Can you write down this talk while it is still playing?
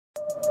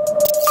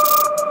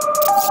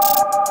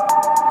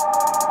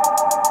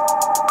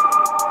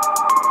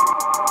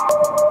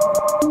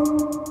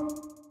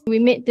we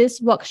made this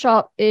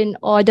workshop in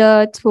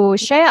order to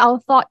share our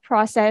thought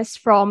process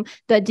from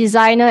the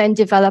designer and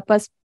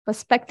developer's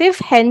perspective,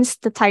 hence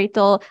the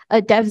title,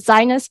 A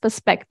Designer's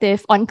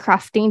Perspective on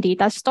Crafting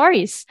Data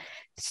Stories.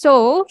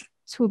 So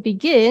to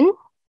begin,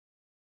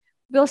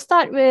 we'll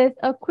start with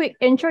a quick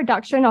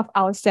introduction of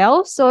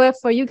ourselves. So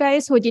for you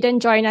guys who didn't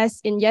join us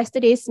in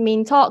yesterday's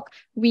main talk,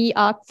 we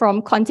are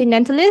from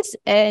Kontinentalist,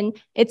 and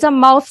it's a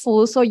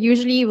mouthful, so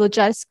usually we'll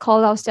just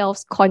call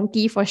ourselves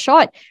Conti for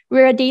short.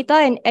 We're a data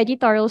and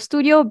editorial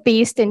studio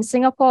based in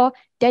Singapore,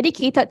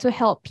 dedicated to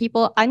help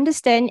people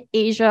understand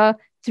Asia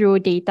through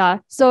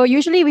data. So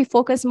usually we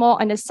focus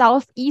more on the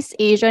Southeast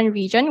Asian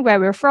region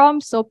where we're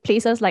from, so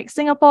places like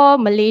Singapore,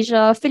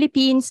 Malaysia,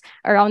 Philippines,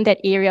 around that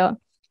area.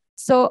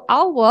 So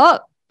our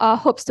work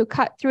hopes to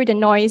cut through the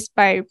noise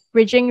by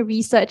bridging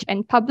research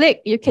and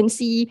public. You can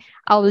see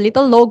our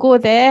little logo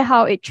there,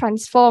 how it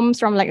transforms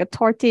from like a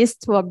tortoise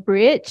to a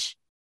bridge.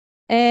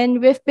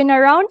 And we've been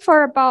around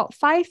for about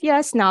 5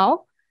 years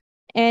now,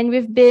 and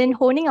we've been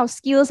honing our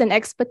skills and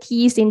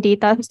expertise in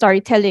data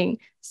storytelling.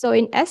 So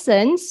in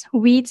essence,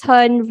 we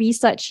turn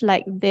research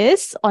like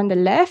this on the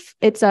left.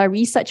 It's a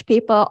research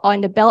paper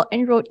on the Belt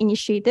and Road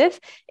Initiative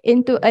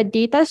into a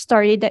data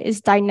story that is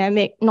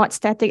dynamic, not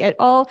static at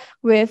all,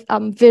 with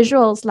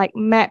visuals like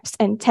maps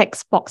and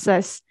text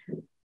boxes.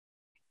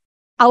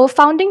 Our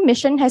founding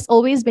mission has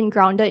always been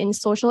grounded in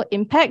social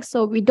impact.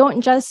 So we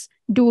don't just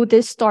do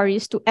these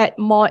stories to add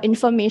more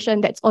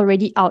information that's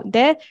already out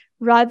there.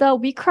 Rather,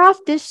 we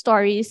craft these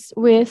stories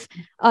with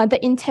the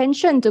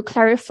intention to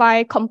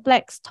clarify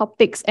complex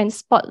topics and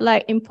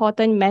spotlight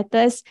important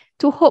matters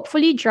to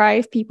hopefully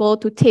drive people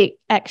to take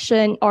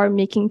action or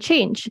making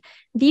change.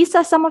 These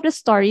are some of the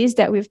stories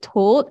that we've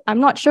told. I'm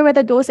not sure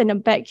whether those in the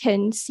back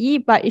can see,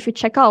 but if you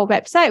check out our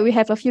website, we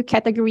have a few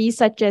categories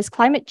such as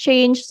climate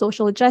change,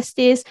 social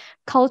justice,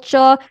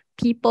 culture,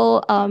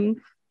 people,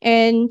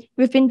 and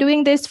we've been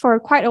doing this for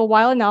quite a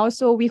while now,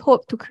 so we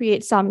hope to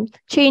create some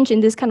change in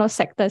this kind of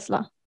sectors.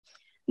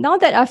 Now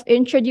that I've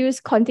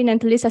introduced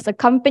Kontinentalist as a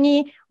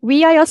company,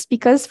 we are your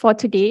speakers for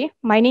today.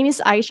 My name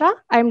is Aishah.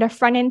 I'm the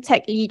front-end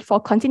tech lead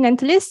for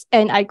Kontinentalist,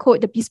 and I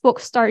code the bespoke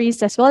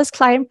stories as well as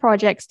client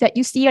projects that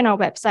you see on our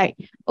website.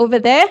 Over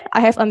there, I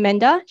have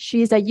Amanda.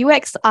 She's a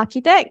UX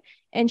architect,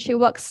 and she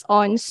works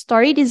on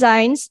story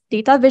designs,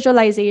 data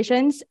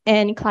visualizations,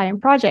 and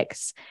client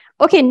projects.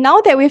 Okay, now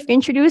that we've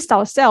introduced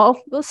ourselves,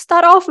 we'll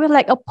start off with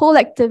like a poll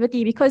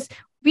activity because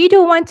we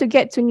do want to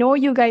get to know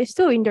you guys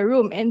too in the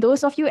room and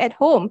those of you at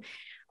home.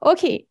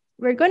 Okay,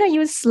 we're going to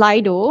use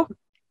Slido,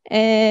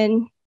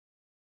 and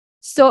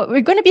so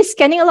we're going to be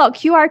scanning a lot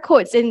of QR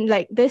codes in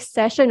like this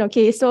session.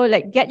 Okay, so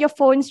like get your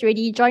phones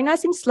ready, join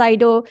us in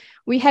Slido.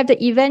 We have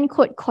the event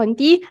code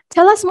Conti.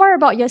 Tell us more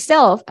about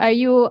yourself. Are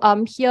you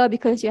here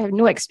because you have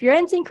no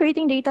experience in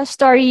creating data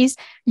stories?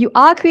 You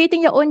are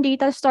creating your own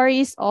data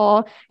stories,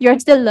 or you're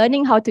still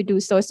learning how to do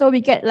so? So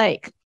we get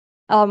like,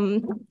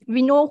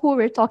 we know who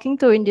we're talking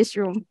to in this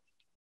room.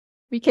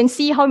 We can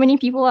see how many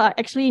people are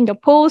actually in the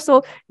poll.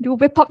 So do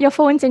whip up your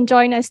phones and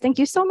join us. Thank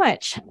you so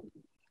much.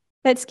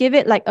 Let's give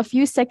it like a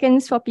few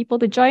seconds for people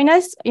to join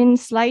us in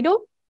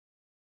Slido.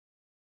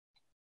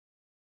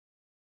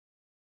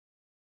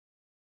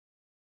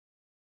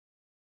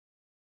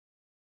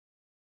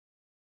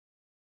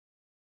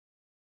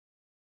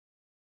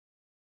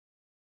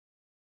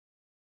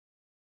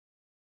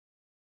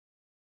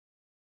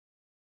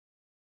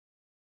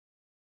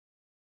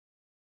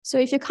 So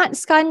if you can't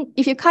scan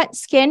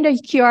the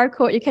QR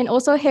code, you can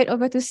also head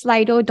over to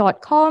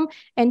slido.com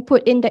and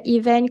put in the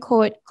event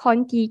code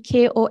Conti,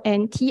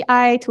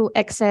 KONTI, to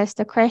access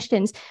the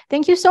questions.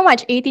 Thank you so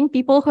much, 18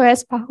 people who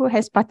has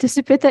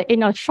participated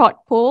in a short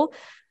poll.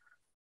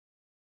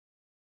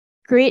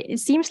 Great.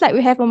 It seems like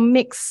we have a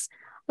mixed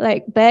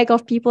bag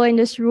of people in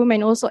this room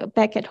and also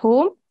back at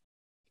home.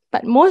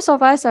 But most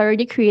of us are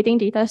already creating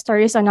data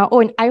stories on our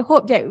own. I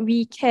hope that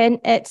we can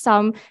add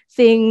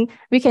something,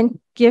 we can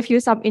give you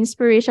some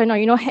inspiration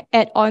or,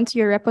 add on to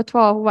your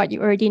repertoire of what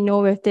you already know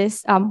with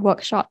this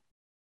workshop.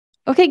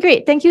 Okay,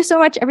 great. Thank you so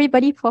much,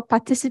 everybody, for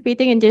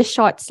participating in this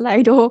short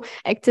Slido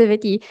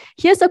activity.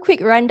 Here's a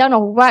quick rundown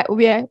of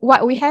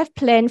what we have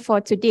planned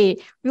for today.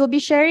 We'll be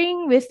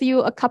sharing with you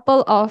a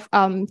couple of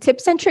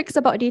tips and tricks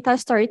about data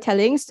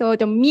storytelling. So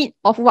the meat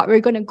of what we're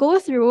going to go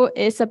through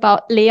is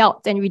about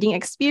layout and reading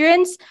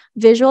experience,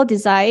 visual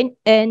design,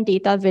 and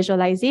data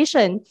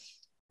visualization.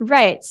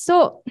 Right.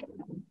 So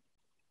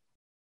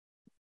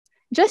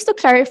just to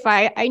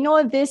clarify, I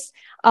know this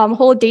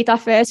whole data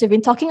fairs, we've been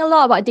talking a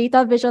lot about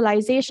data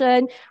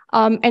visualization,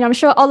 and I'm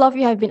sure all of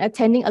you have been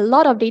attending a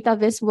lot of data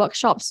viz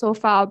workshops so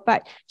far,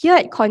 but here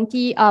at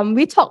Conti,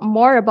 we talk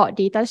more about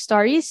data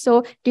stories.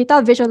 So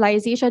data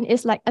visualization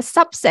is like a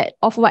subset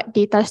of what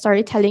data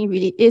storytelling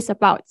really is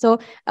about. So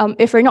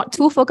if we're not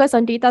too focused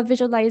on data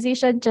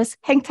visualization, just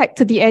hang tight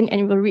to the end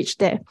and we'll reach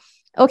there.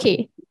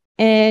 Okay.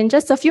 And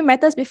just a few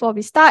matters before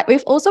we start,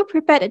 we've also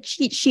prepared a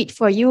cheat sheet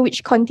for you,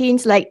 which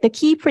contains like the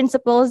key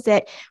principles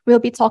that we'll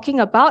be talking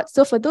about.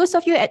 So for those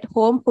of you at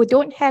home who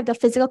don't have the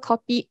physical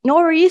copy, no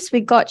worries,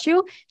 we got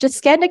you. Just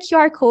scan the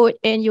QR code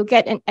and you'll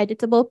get an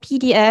editable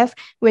PDF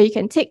where you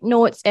can take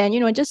notes and,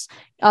 just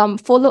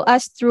follow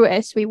us through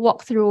as we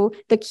walk through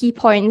the key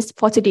points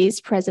for today's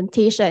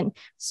presentation.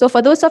 So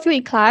for those of you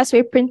in class,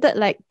 we printed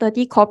like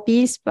 30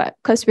 copies, but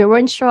because we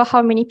weren't sure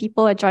how many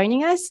people are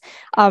joining us.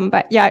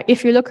 But yeah,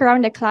 if you look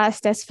around the class,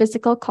 there's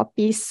physical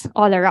copies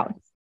all around.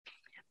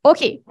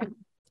 Okay,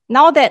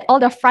 now that all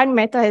the front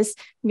matter has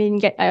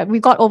been we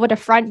got over the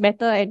front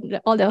matter and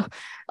all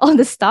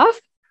the stuff,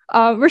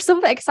 we're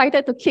super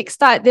excited to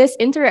kickstart this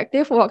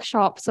interactive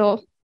workshop.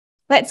 So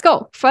let's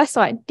go. First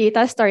one,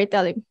 data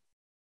storytelling.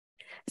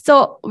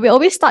 So we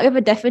always start with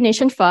a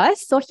definition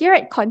first. So here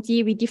at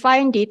Conti, we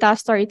define data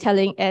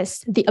storytelling as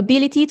the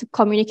ability to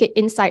communicate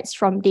insights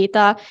from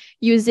data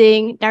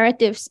using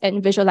narratives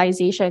and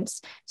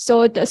visualizations.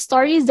 So the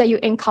stories that you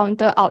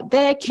encounter out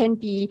there can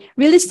be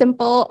really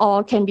simple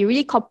or can be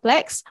really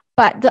complex,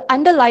 but the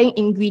underlying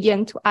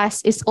ingredient to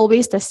us is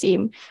always the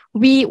same.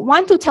 We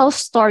want to tell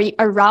story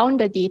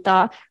around the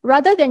data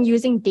rather than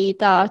using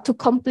data to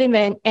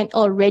complement an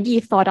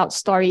already thought out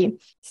story.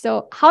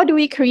 So how do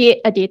we create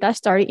a data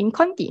story in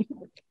Conti?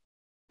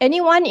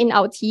 Anyone in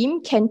our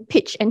team can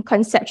pitch and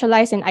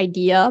conceptualize an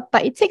idea,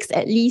 but it takes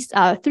at least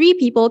 3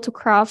 people to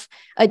craft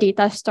a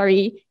data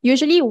story,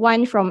 usually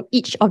one from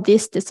each of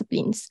these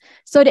disciplines.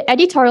 So the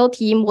editorial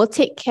team will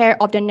take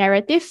care of the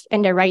narrative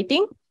and the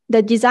writing.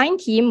 The design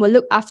team will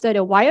look after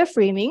the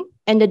wireframing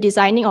and the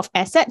designing of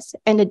assets,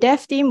 and the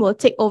dev team will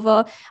take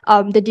over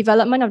the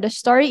development of the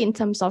story in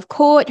terms of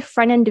code,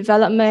 front-end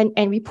development,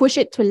 and we push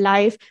it to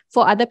life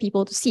for other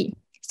people to see.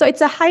 So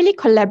it's a highly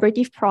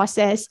collaborative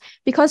process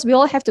because we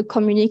all have to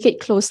communicate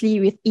closely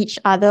with each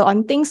other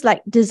on things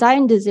like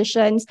design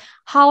decisions,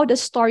 how the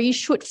story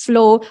should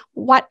flow,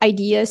 what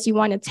ideas you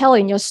want to tell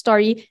in your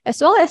story, as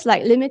well as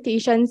like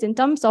limitations in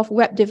terms of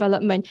web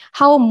development,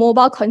 how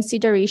mobile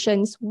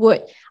considerations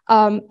would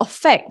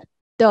affect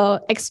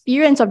the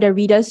experience of the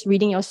readers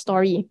reading your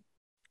story.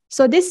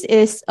 So this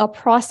is a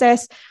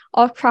process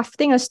of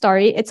crafting a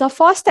story. It's a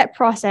 4-step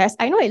process.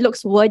 I know it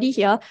looks wordy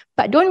here,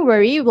 but don't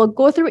worry, we'll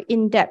go through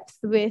in depth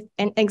with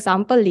an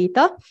example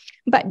later.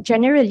 But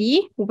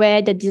generally,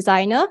 where the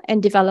designer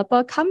and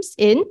developer comes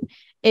in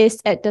is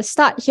at the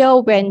start here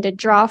when the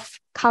draft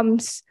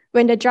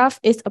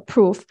is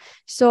approved.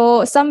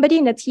 So somebody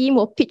in the team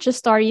will pitch a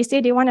story,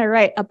 say they want to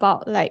write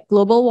about like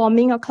global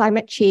warming or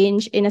climate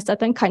change in a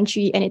certain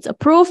country, and it's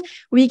approved.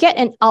 We get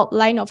an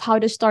outline of how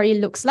the story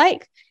looks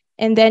like.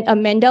 And then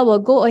Amanda will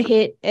go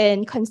ahead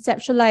and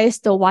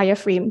conceptualize the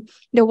wireframe.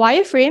 The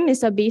wireframe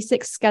is a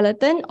basic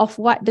skeleton of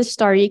what the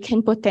story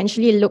can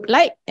potentially look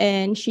like,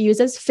 and she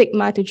uses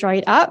Figma to draw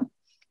it up.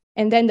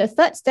 And then the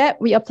third step,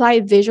 we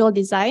apply visual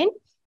design,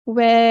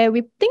 where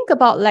we think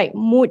about like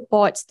mood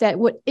boards that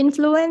would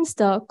influence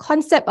the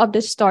concept of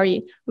the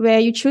story, where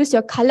you choose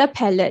your color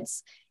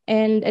palettes.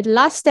 And at the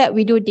last step,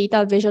 we do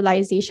data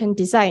visualization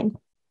design.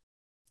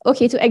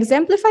 Okay, to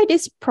exemplify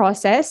this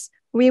process,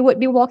 we would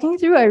be walking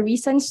through a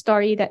recent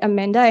story that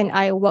Amanda and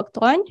I worked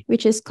on,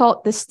 which is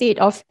called The State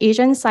of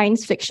Asian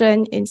Science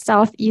Fiction in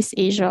Southeast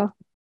Asia.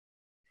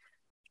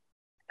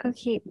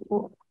 Okay,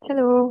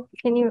 hello,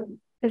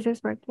 is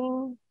this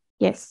working?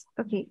 Yes.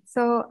 Okay,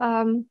 so,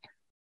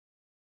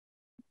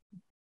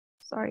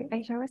 sorry,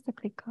 Aisha, where's the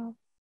clicker?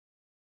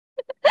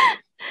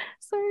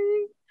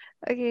 Sorry.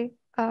 Okay,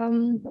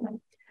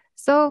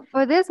 so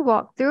for this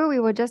walkthrough,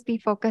 we will just be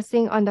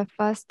focusing on the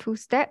first 2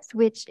 steps,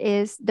 which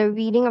is the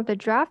reading of the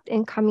draft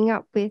and coming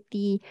up with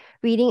the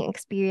reading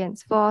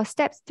experience. For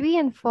steps 3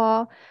 and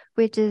 4,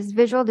 which is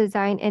visual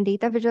design and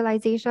data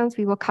visualizations,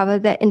 we will cover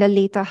that in the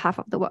later half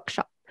of the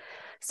workshop.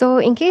 So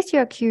in case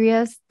you're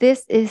curious,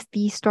 this is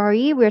the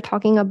story we're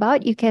talking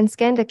about. You can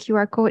scan the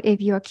QR code if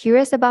you're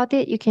curious about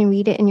it. You can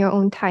read it in your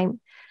own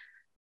time.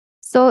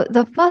 So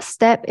the first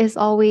step is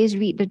always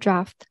read the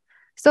draft.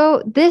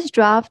 So this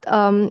draft,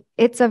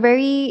 it's a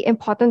very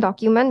important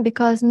document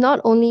because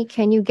not only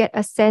can you get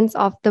a sense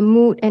of the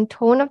mood and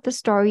tone of the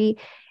story,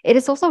 it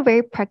is also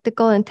very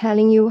practical in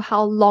telling you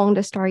how long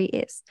the story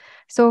is.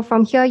 So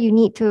from here, you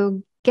need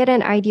to get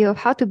an idea of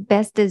how to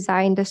best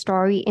design the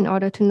story in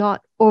order to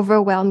not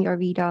overwhelm your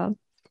reader.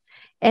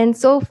 And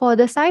so for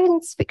the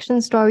science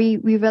fiction story,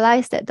 we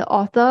realized that the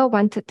author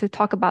wanted to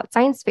talk about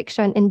science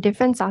fiction in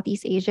different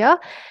Southeast Asia,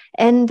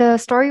 and the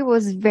story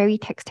was very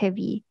text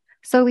heavy.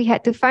 So we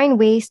had to find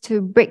ways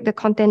to break the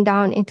content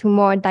down into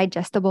more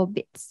digestible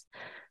bits.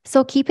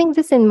 So keeping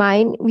this in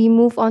mind, we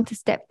move on to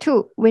step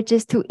 2, which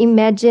is to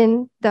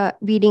imagine the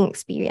reading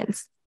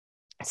experience.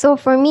 So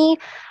for me,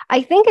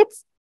 I think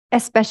it's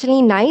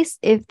especially nice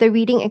if the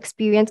reading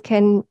experience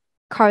can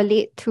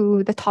correlate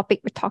to the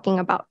topic we're talking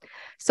about.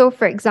 So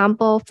for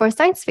example, for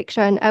science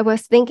fiction, I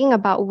was thinking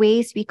about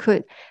ways we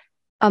could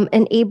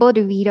enable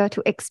the reader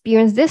to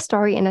experience this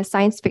story in a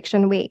science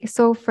fiction way.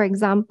 So, for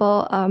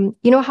example,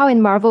 you know how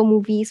in Marvel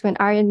movies, when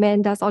Iron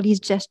Man does all these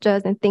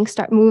gestures and things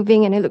start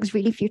moving and it looks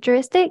really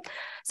futuristic?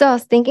 So I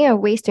was thinking of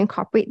ways to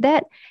incorporate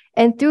that.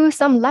 And through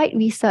some light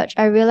research,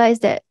 I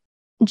realized that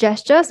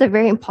gestures are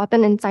very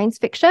important in science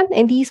fiction.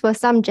 And these were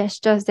some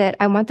gestures that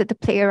I wanted to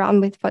play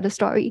around with for the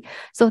story.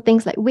 So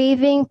things like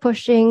waving,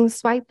 pushing,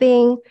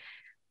 swiping.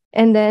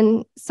 And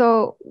then,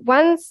 so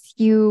once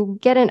you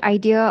get an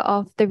idea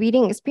of the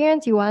reading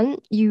experience you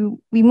want,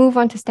 we move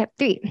on to step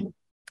 3,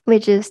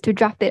 which is to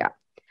draft it up.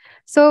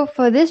 So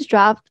for this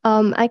draft,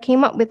 I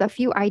came up with a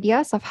few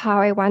ideas of how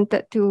I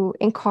wanted to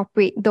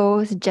incorporate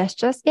those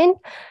gestures in.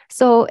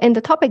 So in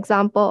the top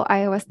example,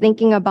 I was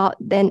thinking about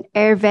an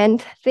air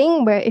vent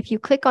thing where if you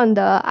click on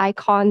the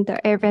icon,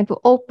 the air vent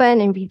will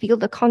open and reveal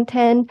the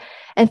content.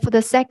 And for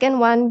the second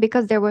one,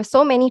 because there were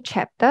so many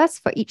chapters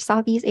for each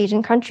Southeast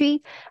Asian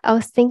country, I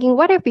was thinking,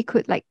 what if we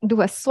could like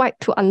do a swipe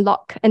to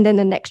unlock and then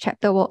the next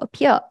chapter will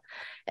appear?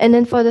 And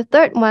then for the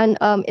third one,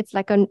 it's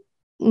like a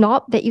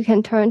knob that you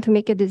can turn to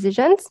make your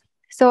decisions.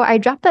 So I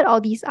drafted all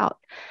these out.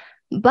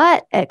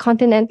 But at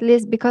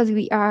Kontinentalist, because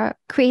we are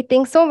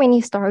creating so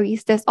many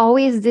stories, there's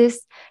always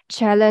this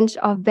challenge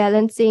of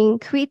balancing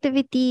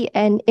creativity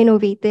and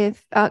innovation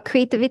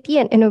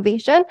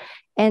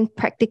and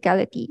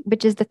practicality,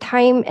 which is the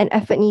time and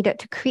effort needed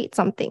to create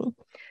something.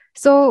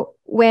 So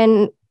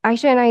when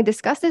Aisha and I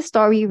discussed this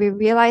story, we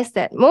realized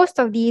that most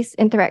of these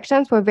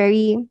interactions were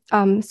very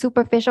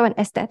superficial and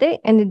aesthetic,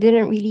 and it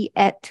didn't really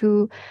add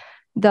to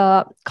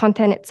the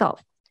content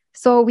itself.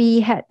 So we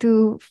had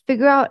to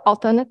figure out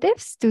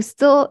alternatives to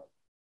still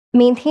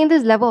maintain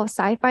this level of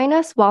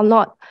sci-fi-ness while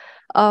not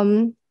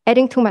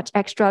adding too much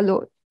extra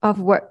load of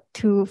work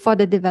for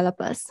the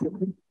developers.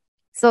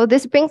 So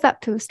this brings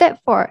up to step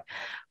 4,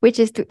 which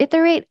is to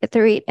iterate,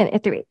 iterate, and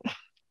iterate.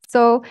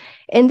 So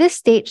in this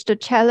stage, the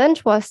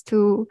challenge was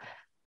to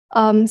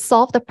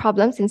solve the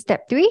problems in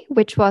step 3,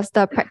 which was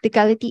the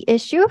practicality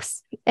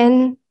issues.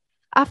 And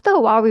after a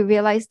while, we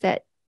realized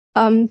that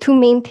to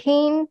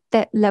maintain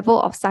that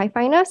level of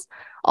sci-fi-ness,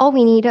 all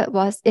we needed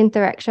was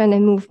interaction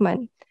and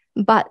movement.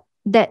 But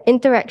that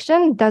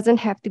interaction doesn't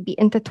have to be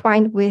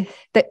intertwined with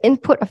the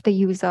input of the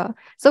user.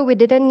 So we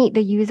didn't need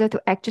the user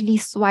to actually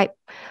swipe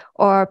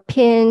or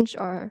pinch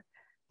or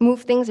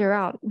move things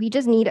around. We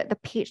just needed the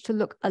page to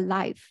look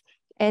alive.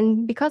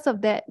 And because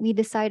of that, we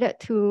decided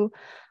to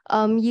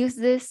use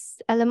this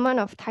element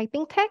of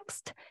typing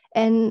text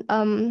and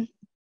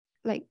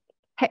like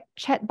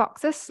chat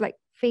boxes, like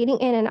fading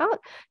in and out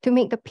to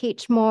make the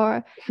page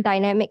more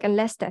dynamic and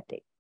less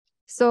static.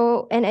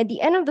 So, and at the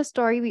end of the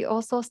story, we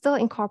also still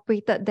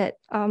incorporated that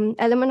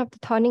element of the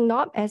turning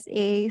knob as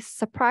a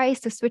surprise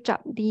to switch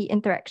up the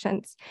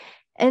interactions.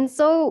 And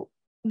so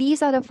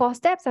these are the 4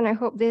 steps, and I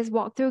hope this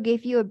walkthrough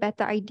gave you a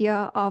better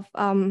idea of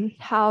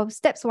how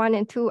steps 1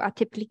 and 2 are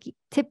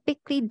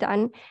typically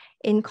done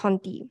in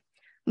Conti.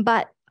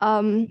 But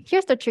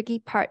here's the tricky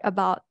part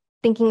about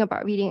thinking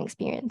about reading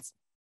experience.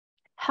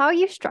 How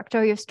you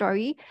structure your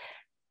story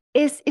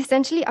is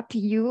essentially up to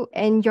you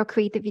and your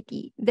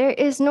creativity. There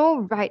is no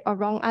right or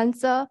wrong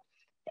answer.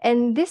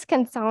 And this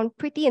can sound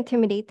pretty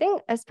intimidating,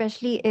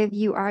 especially if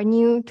you are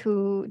new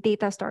to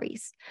data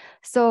stories.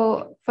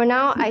 So for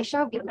now, I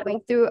shall be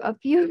going through a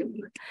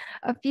few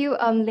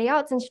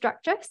layouts and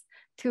structures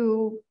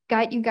to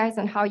guide you guys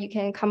on how you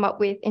can come up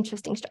with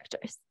interesting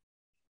structures.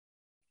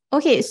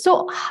 Okay,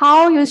 so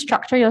how you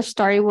structure your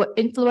story will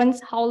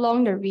influence how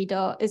long the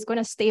reader is going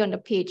to stay on the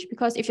page.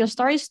 Because if your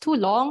story is too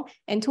long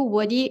and too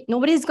wordy,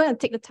 nobody's going to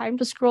take the time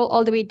to scroll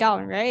all the way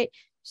down, right?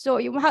 So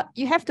you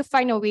have to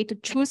find a way to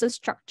choose a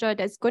structure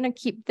that's going to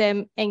keep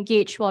them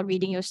engaged while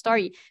reading your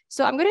story.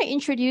 So I'm going to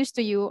introduce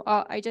to you,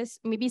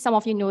 maybe some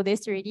of you know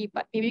this already,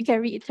 but maybe you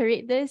can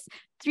reiterate this,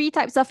 3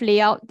 types of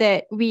layout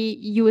that we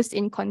use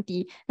in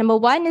Conti. Number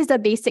 1 is the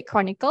basic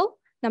chronicle.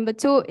 Number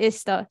 2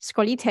 is the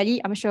scrolly tally.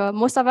 I'm sure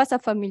most of us are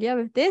familiar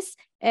with this.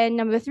 And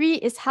number 3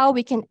 is how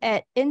we can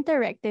add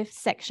interactive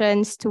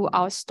sections to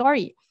our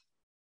story.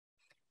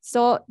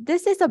 So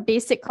this is a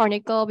basic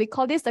chronicle. We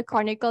call this the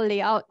chronicle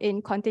layout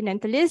in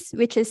Kontinentalist,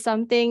 which is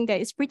something that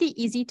is pretty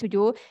easy to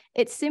do.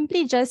 It's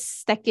simply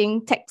just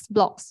stacking text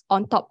blocks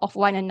on top of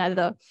one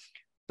another.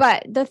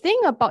 But the thing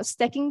about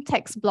stacking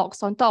text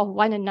blocks on top of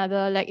one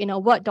another, like in a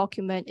Word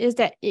document, is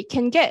that it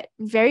can get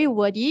very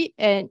wordy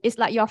and it's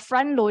like you're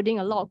front loading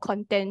a lot of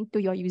content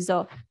to your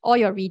user or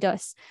your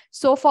readers.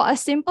 So for a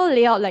simple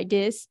layout like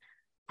this,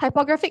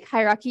 typographic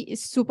hierarchy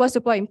is super,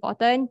 super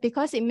important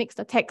because it makes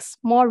the text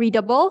more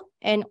readable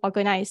and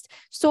organized.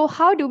 So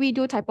how do we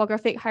do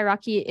typographic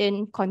hierarchy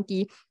in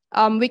Conti?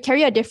 We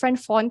carry a different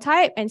font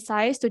type and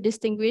size to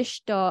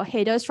distinguish the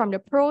headers from the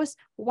prose.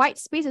 White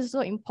space is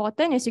also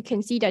important, as you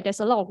can see that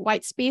there's a lot of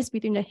white space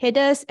between the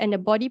headers and the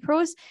body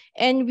prose.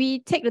 And we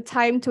take the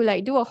time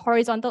to do a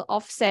horizontal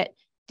offset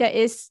that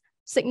is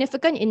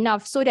significant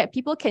enough so that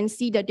people can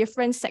see the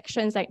different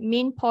sections like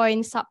main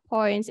points, sub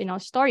points in our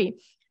story.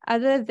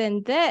 Other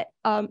than that,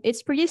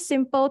 it's pretty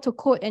simple to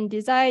code and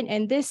design,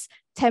 and this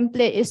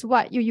template is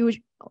what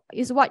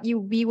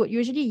we would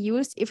usually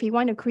use if we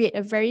want to create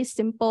a very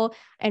simple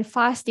and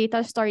fast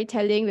data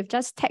storytelling with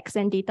just text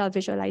and data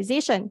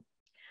visualization.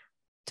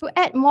 To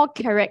add more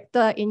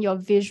character in your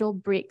visual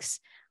breaks,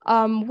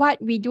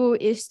 what we do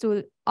is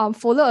to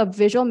follow a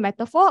visual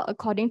metaphor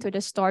according to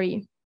the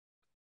story.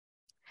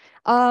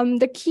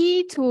 The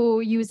key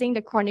to using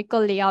the chronicle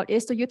layout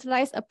is to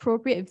utilize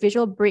appropriate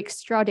visual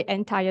breaks throughout the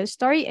entire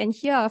story. And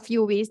here are a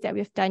few ways that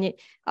we've done it.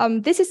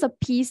 This is a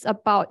piece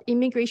about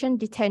immigration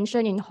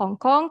detention in Hong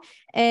Kong.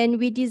 And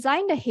we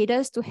designed the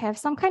headers to have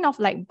some kind of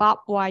like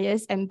barbed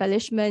wires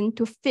embellishment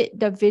to fit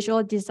the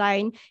visual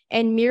design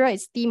and mirror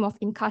its theme of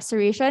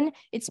incarceration.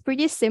 It's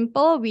pretty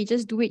simple. We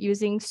just do it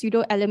using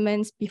pseudo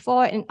elements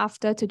before and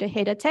after to the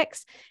header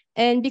text.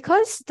 And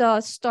because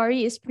the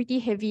story is pretty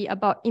heavy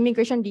about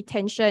immigration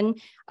detention,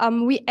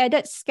 we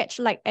added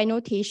sketch-like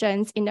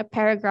annotations in the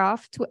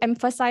paragraph to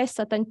emphasize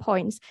certain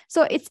points.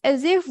 So it's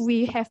as if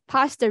we have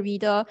passed the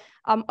reader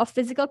a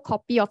physical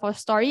copy of our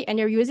story, and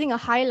they're using a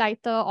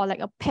highlighter or like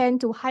a pen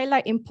to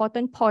highlight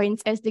important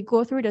points as they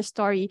go through the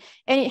story.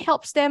 And it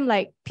helps them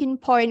like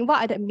pinpoint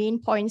what are the main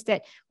points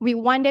that we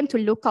want them to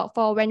look out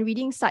for when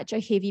reading such a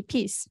heavy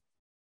piece.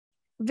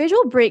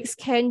 Visual breaks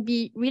can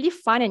be really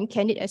fun and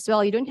candid as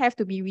well. You don't have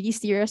to be really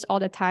serious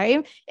all the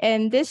time.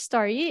 And this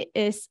story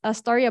is a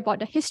story about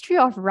the history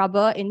of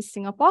rubber in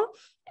Singapore.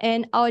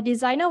 And our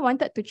designer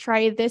wanted to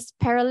try this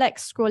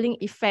parallax scrolling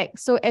effect.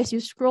 So as you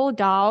scroll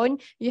down,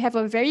 you have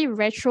a very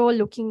retro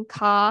looking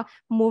car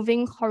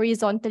moving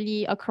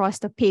horizontally across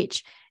the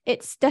page.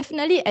 It's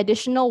definitely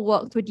additional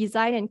work to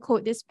design and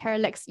code this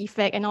parallax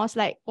effect. And I was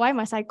like, why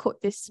must I code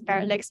this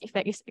parallax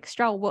effect? It's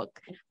extra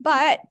work.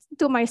 But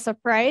to my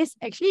surprise,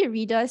 actually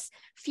readers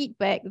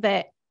feedback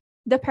that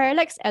the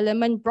parallax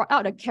element brought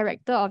out the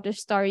character of the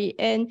story.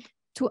 And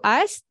to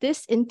us,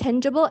 this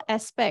intangible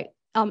aspect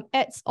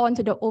adds on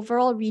to the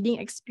overall reading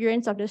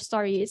experience of the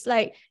story. It's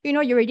like, you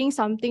know, you're reading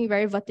something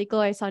very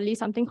vertical and suddenly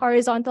something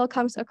horizontal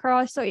comes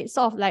across. So it's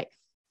sort of like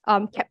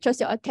captures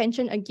your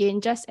attention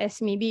again, just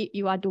as maybe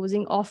you are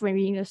dozing off when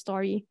reading the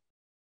story.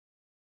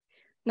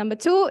 Number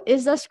 2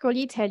 is the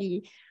scrolly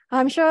tally.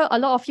 I'm sure a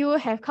lot of you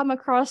have come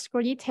across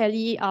scrolly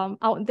tally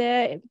out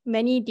there.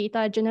 Many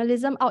data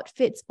journalism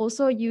outfits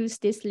also use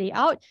this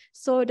layout.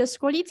 So the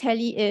scrolly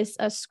tally is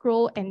a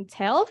scroll and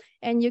tell,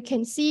 and you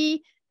can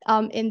see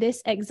in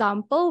this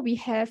example, we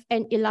have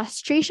an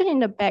illustration in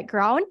the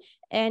background,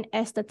 and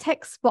as the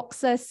text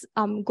boxes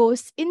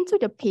goes into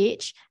the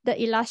page, the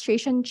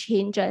illustration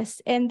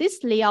changes. And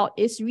this layout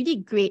is really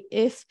great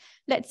if,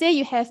 let's say,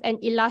 you have an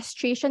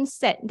illustration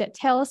set that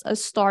tells a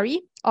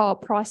story or a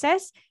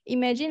process.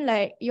 Imagine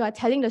like you are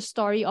telling the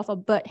story of a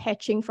bird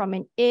hatching from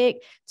an egg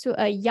to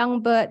a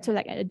young bird to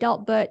like an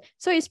adult bird.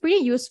 So it's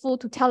pretty useful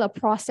to tell a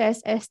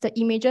process as the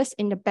images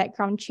in the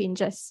background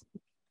changes.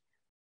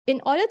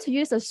 In order to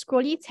use the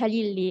scrolly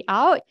tally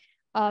layout,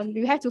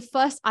 you have to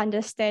first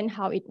understand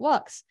how it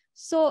works.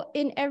 So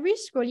in every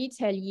scrolly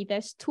tally,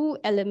 there's 2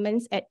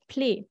 elements at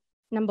play.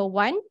 Number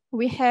 1,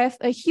 we have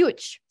a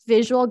huge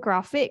visual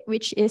graphic,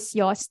 which is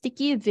your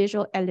sticky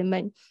visual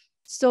element.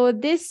 So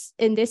this,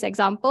 in this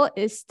example,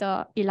 is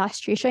the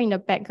illustration in the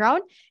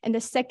background. And the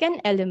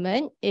second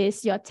element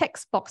is your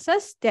text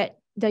boxes that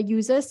the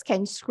users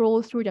can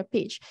scroll through the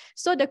page.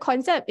 So the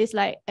concept is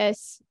like,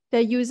 as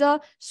the user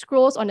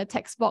scrolls on the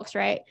text box,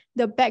 right,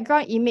 the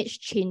background image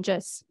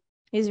changes.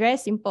 It's very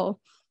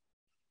simple.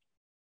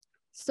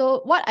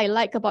 So what I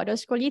like about the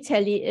scrolly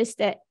tally is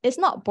that it's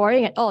not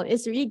boring at all.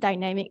 It's really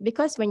dynamic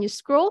because when you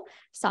scroll,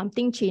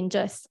 something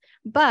changes.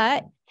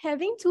 But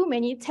having too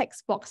many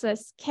text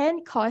boxes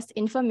can cause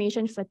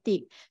information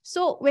fatigue.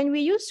 So when we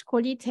use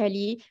scrolly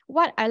tally,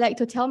 what I like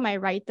to tell my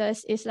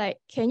writers is like,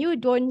 can you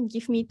don't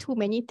give me too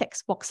many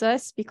text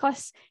boxes?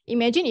 Because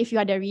imagine if you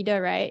are the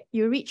reader, right?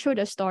 You read through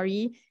the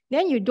story,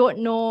 then you don't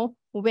know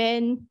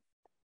when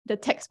the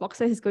text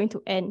boxes is going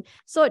to end.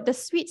 So the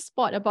sweet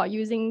spot about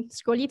using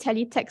scrolly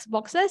tally text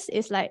boxes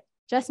is like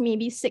just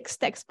maybe 6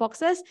 text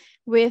boxes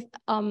with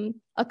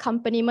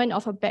accompaniment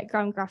of a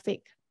background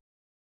graphic.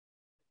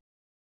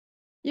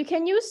 You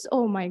can use,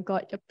 oh my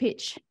God, the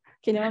page.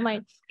 Okay, never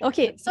mind.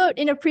 Okay, so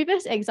in a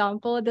previous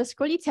example, the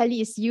scrolly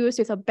tally is used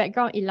with a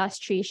background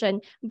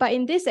illustration. But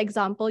in this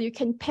example, you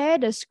can pair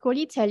the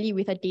scrolly tally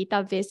with a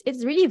data viz.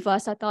 It's really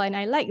versatile, and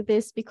I like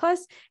this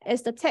because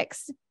as the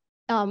text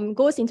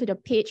goes into the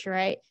page,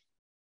 right,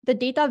 the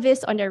data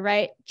viz on the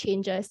right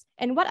changes.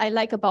 And what I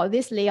like about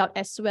this layout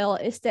as well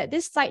is that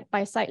this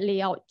side-by-side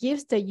layout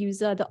gives the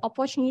user the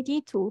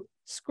opportunity to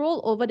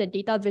scroll over the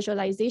data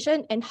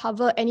visualization and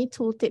hover any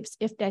tooltips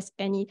if there's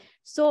any.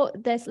 So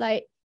there's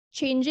like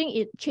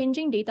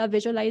changing data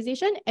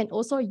visualization and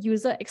also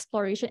user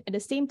exploration at the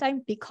same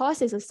time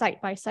because it's a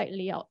side-by-side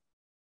layout.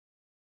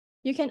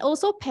 You can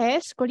also pair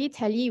scrolly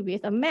tally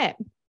with a map.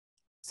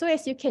 So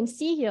as you can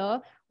see here,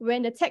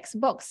 when the text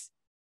box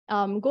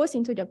goes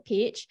into the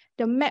page,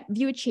 the map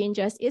view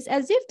changes. It's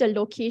as if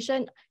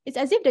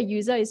the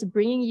user is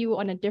bringing you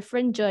on a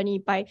different journey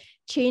by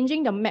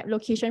changing the map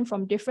location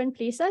from different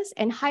places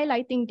and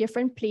highlighting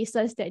different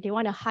places that they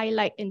want to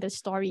highlight in the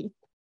story.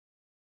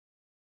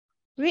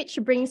 Which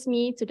brings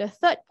me to the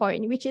third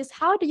point, which is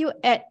how do you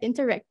add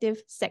interactive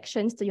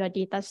sections to your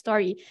data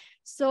story?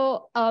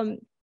 So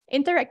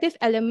interactive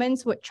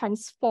elements would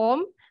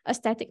transform a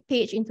static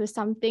page into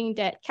something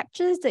that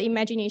captures the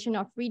imagination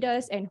of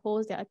readers and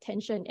holds their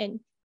attention. And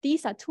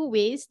these are two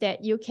ways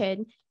that you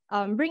can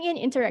bring in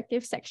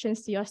interactive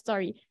sections to your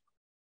story.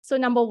 So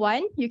number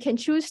one, you can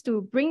choose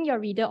to bring your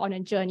reader on a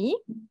journey.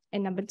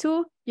 And number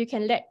two, you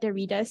can let the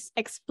readers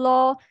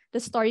explore the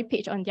story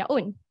page on their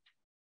own.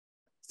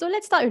 So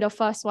let's start with the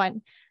first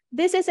one.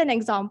 This is an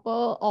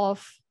example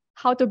of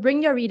how to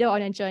bring your reader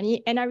on a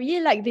journey. And I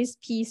really like this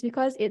piece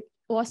because it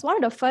was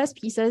one of the first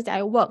pieces that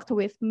I worked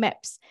with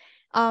maps.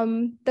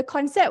 The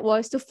concept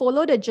was to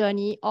follow the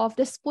journey of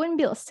the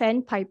spoon-billed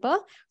sandpiper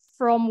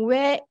from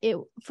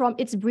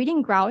its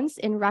breeding grounds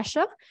in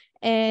Russia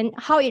and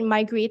how it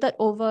migrated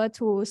over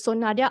to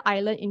Sonadia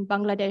Island in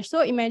Bangladesh.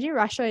 So imagine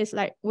Russia is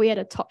like way at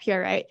the top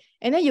here, right?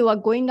 And then you are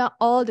going down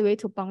all the way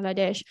to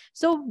Bangladesh.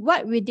 So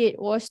what we did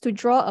was to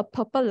draw a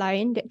purple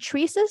line that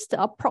traces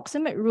the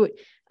approximate route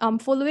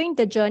following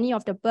the journey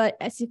of the bird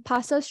as it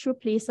passes through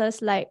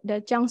places like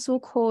the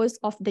Jiangsu coast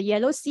of the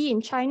Yellow Sea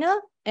in China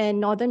and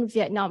northern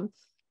Vietnam.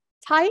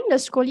 Tying the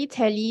scrolly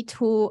tally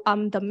to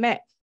the map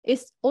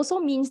also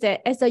means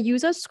that as the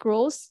user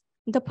scrolls,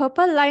 the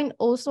purple line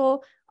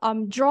also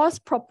draws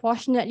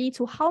proportionately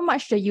to how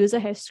much the user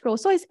has scrolled.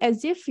 So it's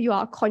as if you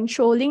are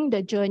controlling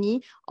the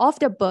journey of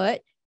the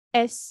bird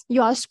as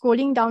you are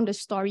scrolling down the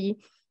story.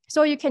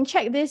 So you can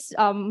check this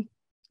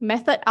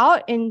method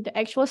out in the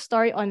actual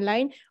story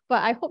online,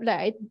 but I hope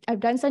that I've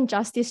done some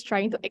justice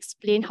trying to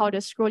explain how the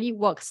scrolly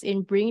works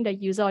in bringing the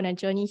user on a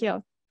journey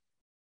here.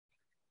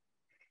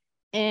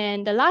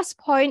 And the last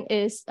point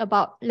is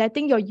about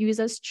letting your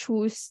users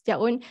choose their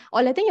own,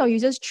 or letting your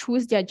users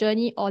choose their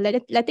journey, or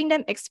letting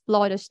them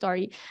explore the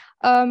story.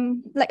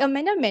 Like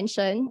Amanda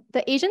mentioned,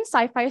 the Asian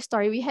sci-fi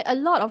story, we had a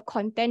lot of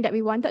content that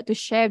we wanted to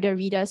share with the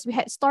readers. We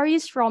had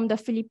stories from the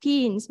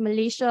Philippines,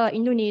 Malaysia,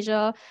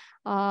 Indonesia,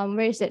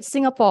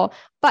 Singapore.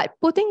 But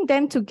putting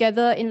them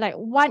together in like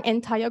one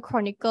entire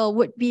chronicle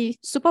would be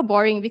super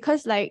boring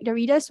because like the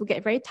readers would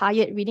get very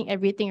tired reading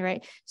everything,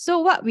 right? So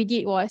what we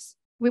did was,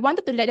 we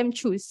wanted to let them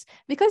choose,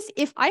 because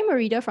if I'm a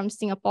reader from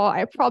Singapore,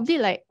 I probably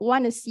like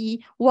want to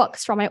see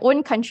works from my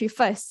own country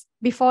first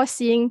before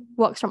seeing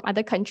works from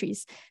other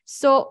countries.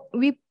 So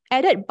we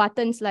added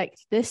buttons like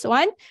this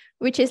one,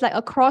 which is like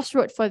a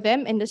crossroad for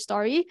them in the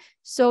story.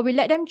 So we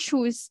let them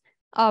choose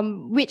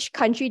which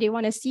country they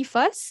want to see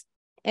first.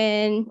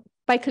 And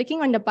by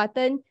clicking on the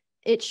button,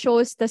 it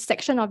shows the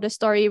section of the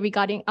story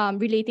regarding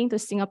relating to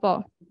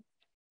Singapore.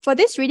 For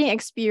this reading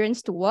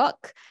experience to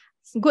work,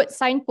 good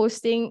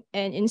signposting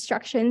and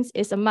instructions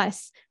is a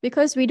must,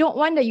 because we don't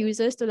want the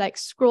users to like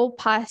scroll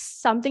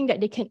past something that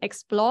they can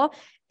explore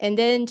and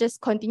then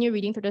just continue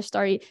reading through the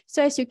story.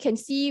 So as you can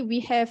see, we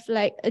have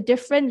like a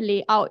different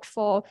layout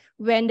for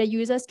when the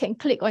users can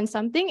click on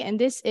something. And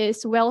this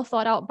is well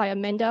thought out by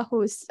Amanda,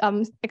 whose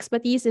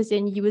expertise is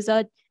in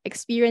user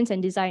experience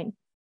and design.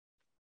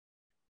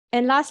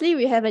 And lastly,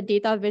 we have a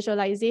data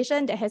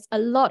visualization that has a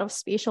lot of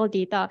spatial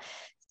data.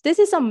 This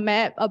is a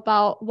map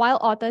about wild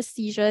otter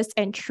seizures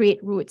and trade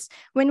routes.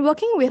 When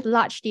working with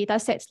large data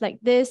sets like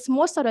this,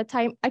 most of the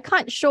time, I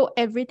can't show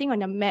everything on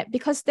the map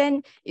because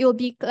then it will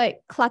be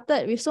like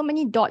cluttered with so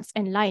many dots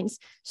and lines.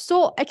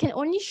 So I can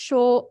only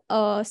show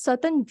a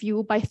certain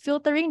view by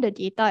filtering the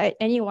data at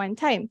any one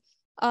time.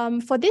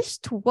 For this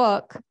to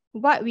work,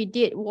 what we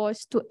did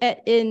was to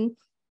add in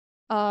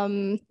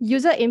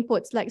user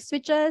inputs like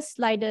switches,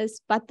 sliders,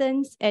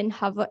 buttons, and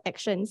hover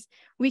actions.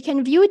 We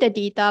can view the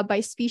data by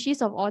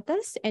species of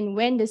otters and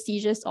when the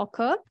seizures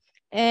occur.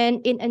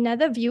 And in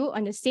another view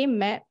on the same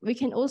map, we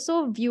can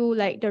also view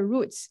like the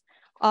routes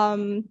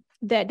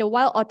that the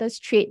wild otters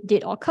trade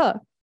did occur.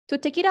 To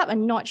take it up a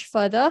notch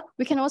further,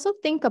 we can also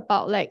think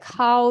about like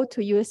how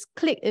to use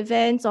click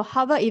events or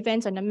hover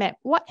events on the map.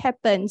 What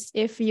happens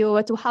if you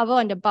were to hover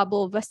on the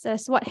bubble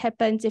versus what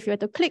happens if you were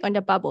to click on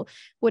the bubble?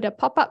 Would a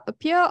pop-up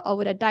appear or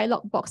would a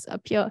dialog box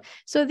appear?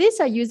 So these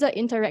are user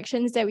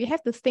interactions that we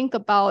have to think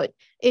about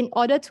in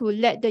order to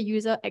let the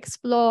user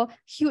explore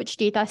huge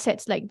data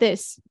sets like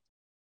this.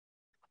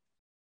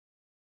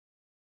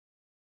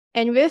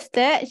 And with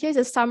that, here's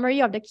a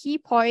summary of the key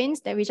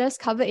points that we just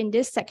covered in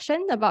this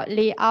section about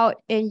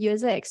layout and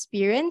user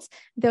experience.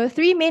 There were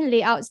three main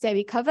layouts that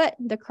we covered: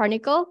 the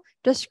chronicle,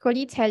 the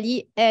scrolly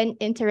tally, and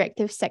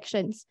interactive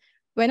sections.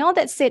 When all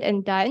that's said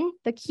and done,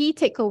 the key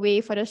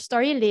takeaway for the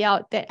story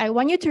layout that I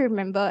want you to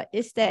remember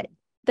is that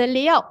the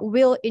layout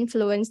will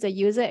influence the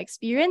user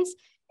experience,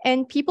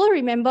 and people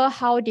remember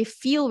how they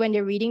feel when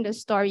they're reading the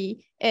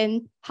story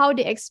and how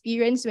they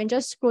experience when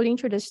just scrolling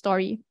through the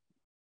story.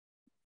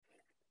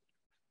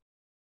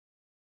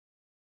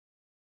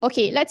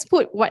 Okay, let's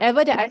put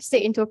whatever that I've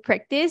said into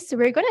practice.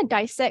 We're going to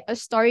dissect a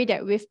story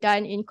that we've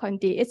done in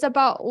Conti. It's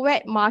about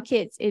wet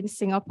markets in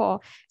Singapore.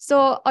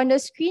 So on the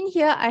screen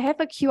here, I have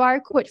a QR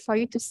code for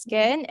you to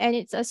scan, and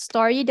it's a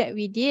story that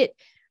we did.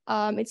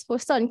 It's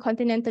posted on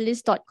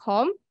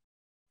Kontinentalist.com.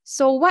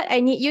 So what I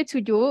need you to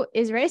do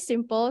is very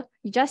simple.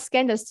 You just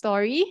scan the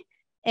story,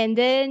 and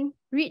then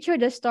read through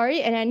the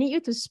story, and I need you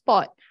to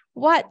spot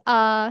what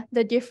are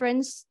the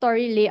different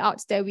story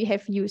layouts that we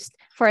have used.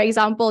 For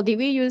example, did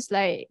we use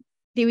a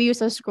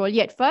scrolly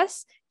at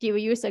first? Did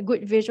we use a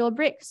good visual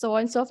break? So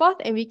on and so forth.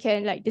 And we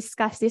can like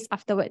discuss this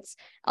afterwards.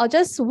 I'll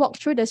just walk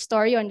through the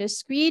story on the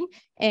screen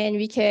and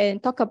we can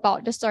talk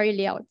about the story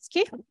layouts,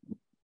 okay?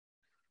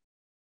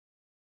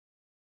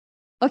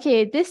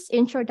 Okay, this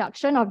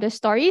introduction of the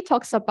story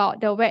talks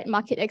about the wet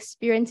market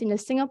experience in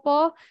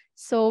Singapore.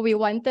 So we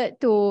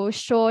wanted to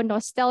show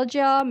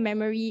nostalgia,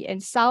 memory,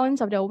 and sounds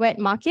of the wet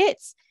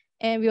markets.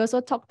 And we also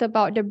talked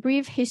about the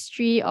brief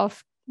history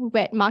of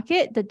wet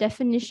market, the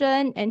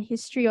definition and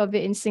history of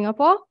it in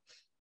Singapore.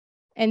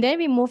 And then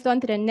we moved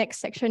on to the next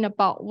section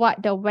about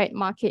what the wet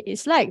market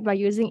is like by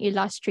using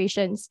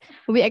illustrations.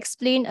 We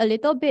explained a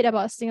little bit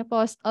about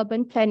Singapore's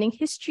urban planning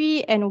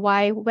history and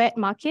why wet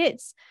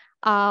markets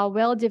are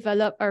well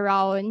developed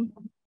around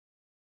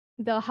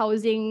the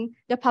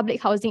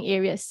public housing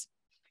areas.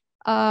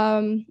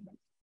 In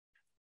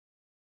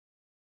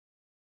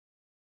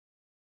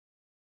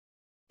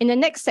the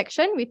next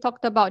section, we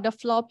talked about the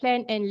floor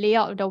plan and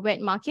layout of the wet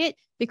market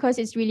because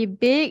it's really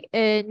big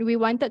and we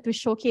wanted to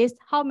showcase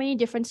how many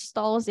different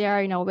stalls there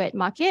are in a wet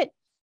market.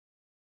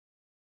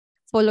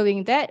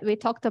 Following that, we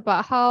talked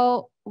about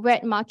how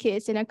wet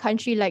markets in a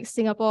country like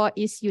Singapore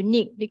is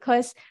unique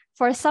because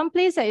for some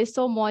place that is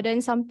so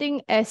modern,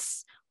 something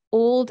as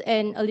old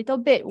and a little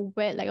bit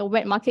wet, like a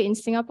wet market in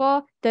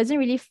Singapore, doesn't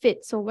really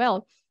fit so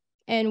well,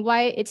 and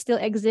why it still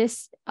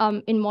exists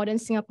in modern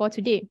Singapore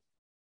today.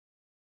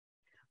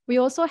 We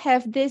also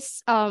have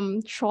this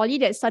trolley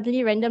that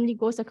suddenly randomly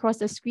goes across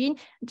the screen.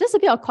 Just a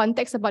bit of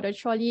context about the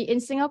trolley. In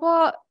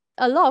Singapore,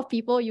 a lot of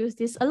people use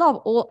this, a lot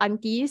of old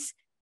aunties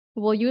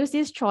will use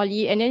this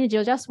trolley and then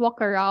they'll just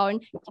walk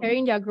around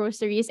carrying their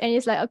groceries. And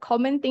it's like a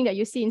common thing that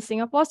you see in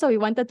Singapore. So we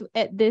wanted to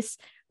add this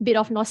bit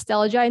of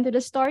nostalgia into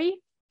the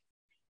story.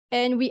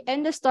 And we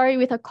end the story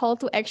with a call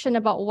to action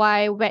about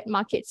why wet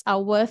markets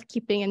are worth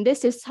keeping. And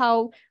this is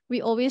how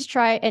we always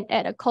try and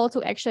add a call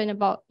to action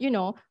about,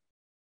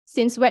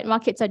 since wet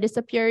markets are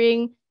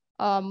disappearing,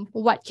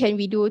 what can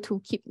we do to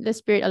keep the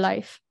spirit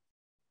alive?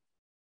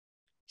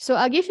 So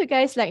I'll give you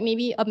guys like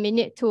maybe a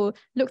minute to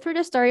look through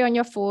the story on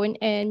your phone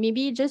and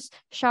maybe just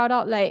shout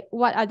out like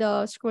what are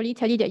the scrolly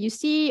telly that you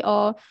see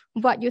or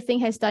what you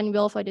think has done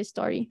well for this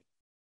story.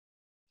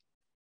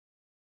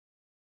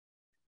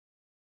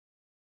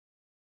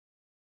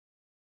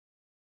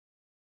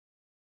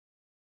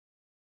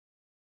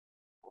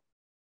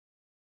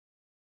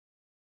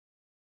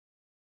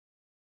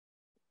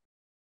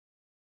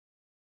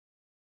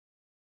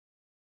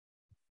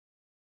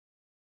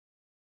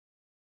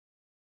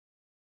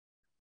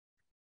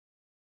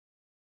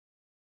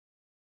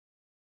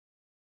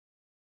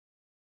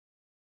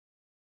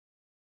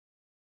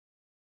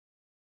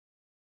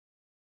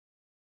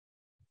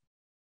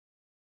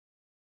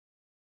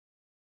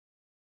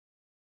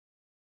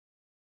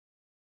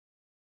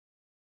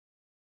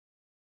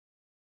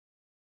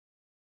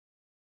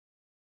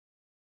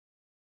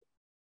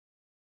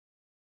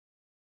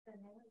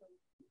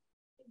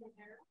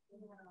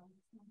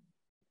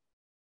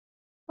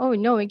 Oh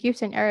no, it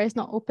gives an error, it's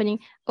not opening.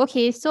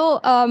 Okay,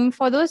 so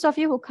for those of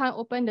you who can't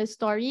open the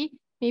story,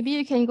 maybe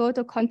you can go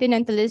to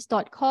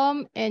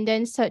continentalist.com and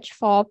then search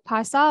for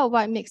PASA,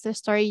 what makes the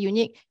story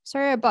unique.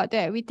 Sorry about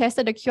that. We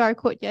tested the QR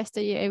code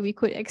yesterday and we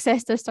could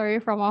access the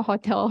story from our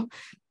hotel.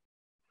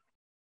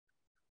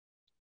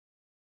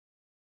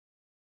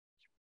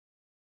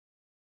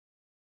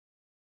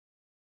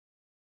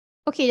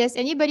 Okay, does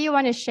anybody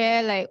want to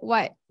share like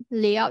what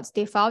layouts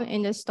they found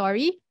in the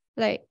story?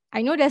 Like,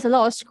 I know there's a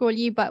lot of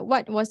scrolly, but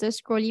what was the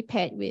scrolly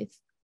paired with?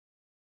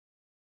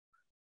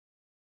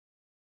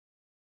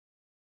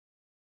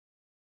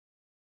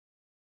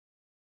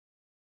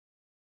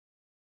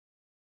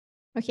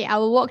 Okay, I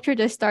will walk through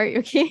the story,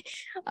 okay?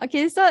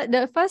 Okay, so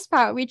the first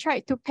part, we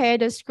tried to pair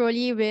the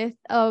scrolly with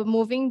a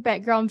moving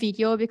background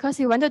video because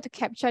we wanted to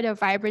capture the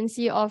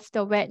vibrancy of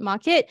the wet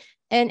market.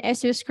 And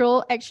as you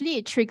scroll, actually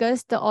it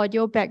triggers the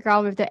audio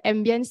background with the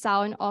ambient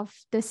sound of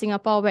the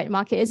Singapore wet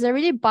market. It's a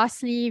really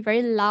bustly,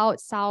 very loud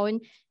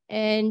sound,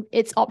 and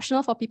it's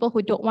optional for people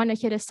who don't want to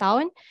hear the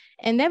sound.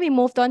 And then we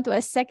moved on to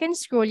a second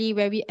scrolly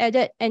where we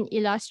added an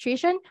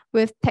illustration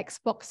with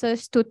text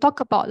boxes to talk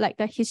about like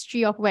the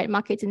history of wet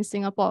markets in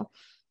Singapore.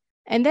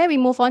 And then we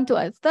move on to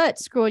a third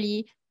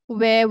scrolly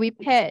where we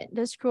paired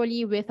the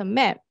scrolly with a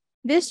map.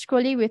 This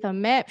scrolly with a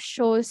map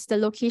shows the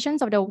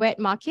locations of the wet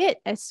market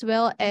as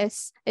well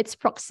as its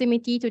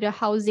proximity to the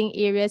housing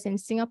areas in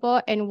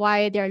Singapore and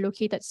why they're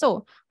located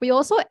so. We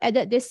also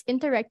added this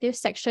interactive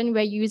section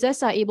where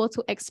users are able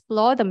to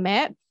explore the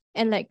map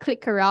and like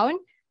click around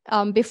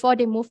before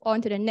they move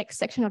on to the next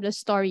section of the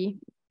story.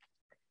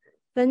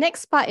 The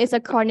next part is a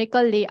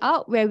chronicle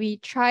layout where we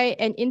try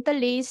and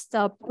interlace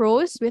the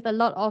prose with a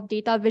lot of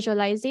data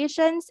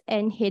visualizations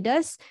and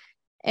headers.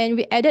 And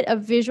we added a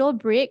visual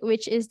break,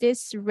 which is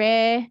this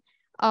rare,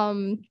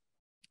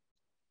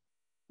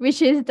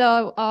 which is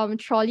the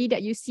trolley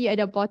that you see at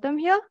the bottom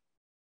here.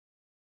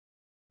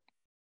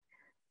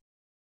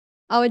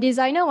 our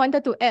designer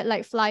wanted to add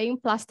like flying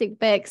plastic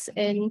bags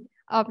and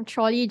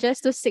trolley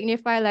just to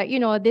signify like,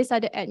 these are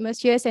the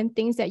atmospheres and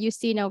things that you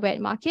see in a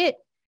wet market.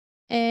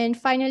 And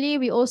finally,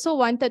 we also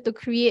wanted to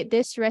create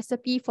this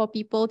recipe for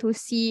people to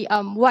see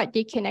what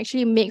they can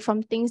actually make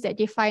from things that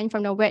they find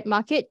from the wet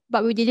market,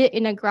 but we did it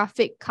in a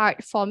graphic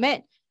card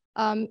format,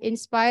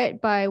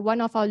 inspired by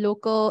one of our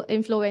local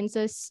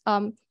influencers.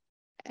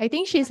 I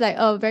think she's like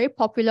a very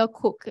popular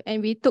cook,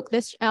 and we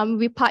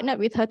partnered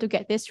with her to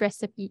get this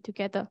recipe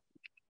together.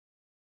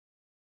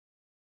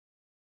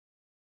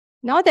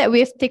 Now that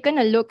we've taken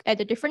a look at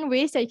the different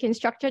ways that you can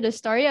structure the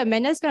story,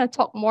 Amanda's going to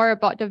talk more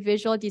about the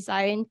visual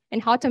design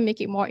and how to make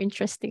it more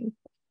interesting.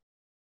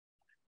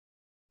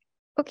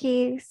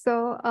 Okay,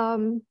 so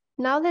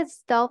now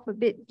let's delve a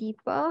bit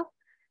deeper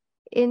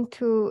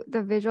into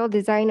the visual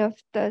design of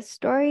the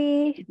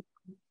story.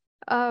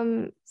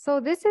 So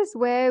this is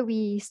where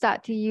we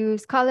start to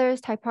use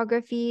colors,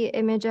 typography,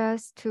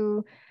 images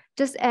to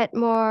just add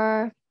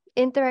more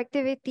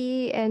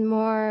interactivity and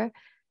more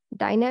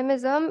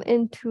dynamism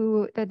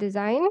into the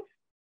design.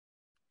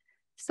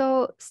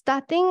 So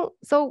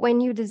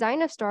when you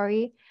design a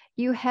story,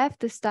 you have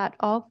to start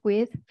off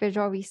with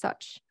visual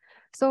research.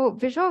 So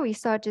visual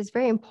research is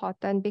very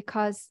important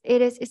because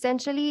it is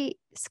essentially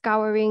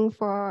scouring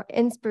for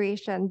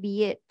inspiration,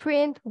 be it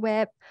print,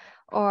 web,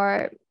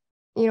 or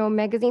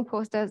magazine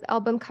posters,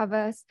 album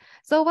covers.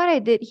 So what I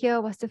did here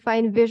was to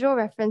find visual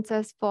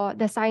references for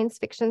the science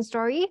fiction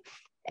story.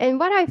 And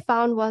what I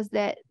found was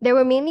that there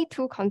were mainly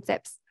two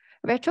concepts: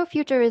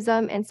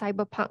 retrofuturism and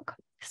cyberpunk.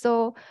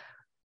 So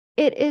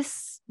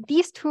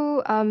these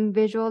two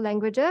visual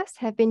languages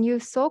have been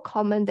used so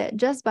common that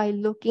just by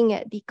looking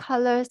at the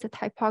colors, the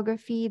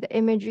typography, the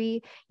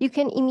imagery, you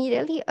can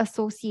immediately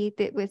associate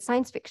it with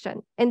science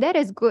fiction. And that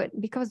is good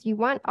because you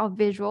want our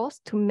visuals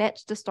to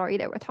match the story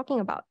that we're talking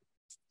about.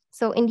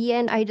 So in the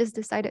end, I just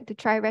decided to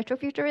try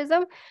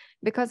retrofuturism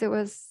because it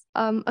was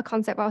a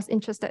concept I was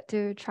interested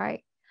to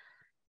try.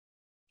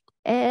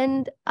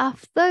 And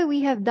after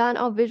we have done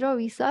our visual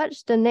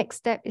research, the next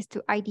step is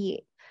to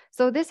ideate.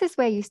 So this is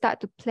where you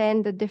start to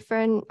plan the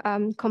different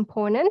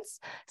components,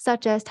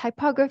 such as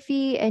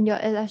typography and your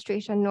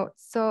illustration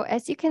notes. So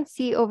as you can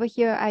see over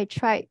here, I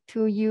tried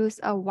to use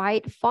a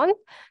white font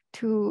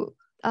to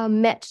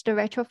match the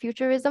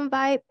retrofuturism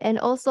vibe. And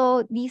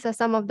also, these are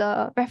some of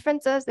the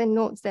references and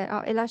notes that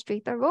our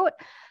illustrator wrote.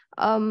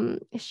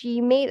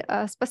 She made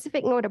a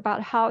specific note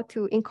about how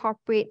to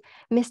incorporate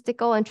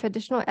mystical and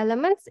traditional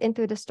elements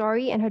into the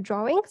story and her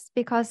drawings,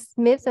 because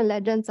myths and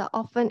legends are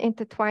often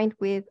intertwined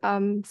with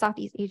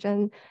Southeast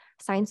Asian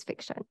science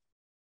fiction.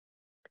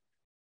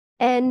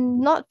 And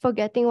not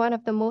forgetting one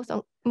of the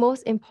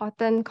most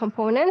important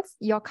components,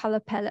 your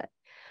color palette.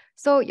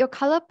 So your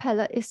color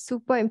palette is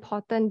super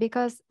important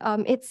because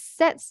it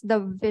sets the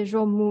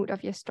visual mood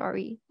of your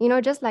story.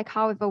 Just like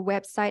how if a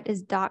website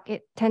is dark,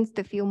 it tends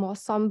to feel more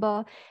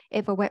somber.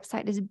 If a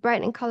website is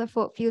bright and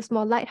colorful, it feels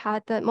more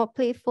lighthearted, more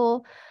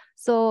playful.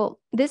 So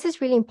this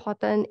is really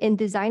important in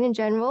design in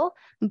general,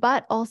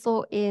 but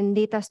also in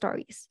data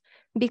stories,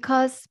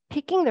 because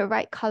picking the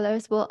right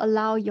colors will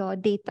allow your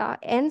data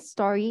and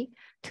story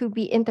to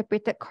be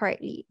interpreted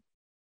correctly.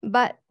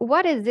 But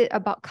what is it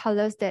about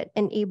colors that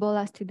enable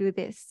us to do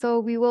this? So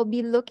we will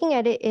be looking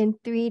at it in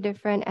three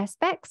different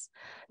aspects.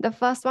 The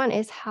first one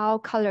is how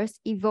colors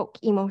evoke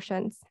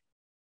emotions.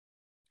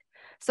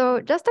 So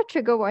just a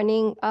trigger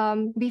warning,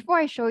 before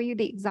I show you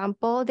the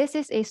example, this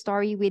is a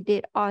story we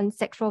did on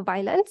sexual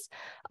violence.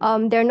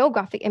 There are no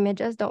graphic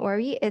images, don't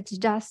worry, it's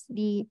just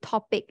the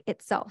topic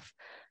itself.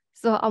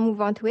 So I'll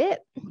move on to it.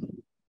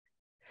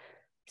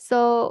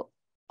 So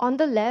on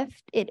the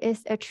left, it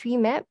is a tree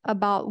map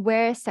about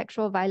where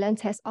sexual violence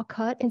has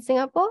occurred in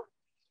Singapore.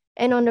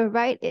 And on the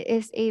right, it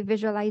is a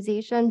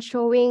visualization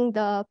showing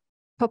the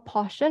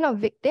proportion of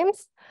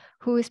victims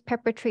whose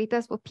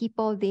perpetrators were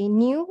people they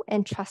knew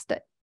and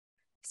trusted.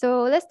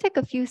 So let's take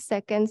a few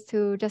seconds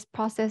to just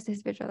process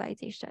this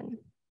visualization.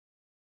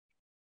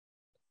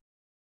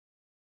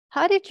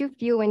 How did you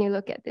feel when you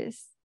look at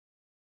this?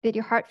 Did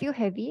your heart feel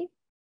heavy?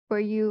 Were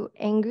you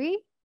angry?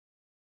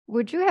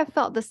 Would you have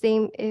felt the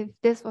same if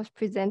this was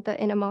presented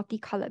in a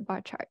multicolored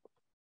bar chart?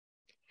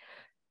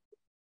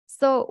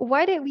 So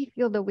why did we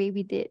feel the way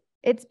we did?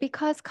 It's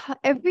because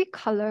every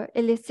color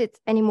elicits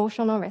an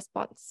emotional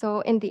response. So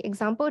in the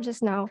example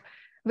just now,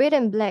 red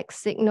and black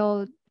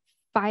signal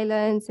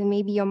violence, and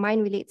maybe your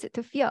mind relates it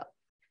to fear.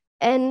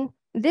 And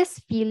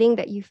this feeling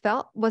that you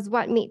felt was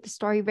what made the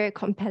story very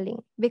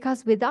compelling,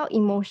 because without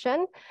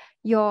emotion,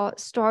 your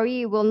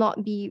story will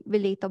not be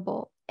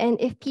relatable. And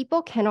if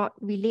people cannot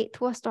relate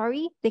to a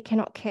story, they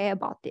cannot care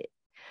about it.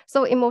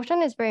 So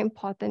emotion is very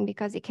important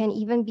because it can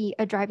even be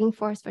a driving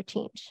force for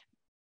change.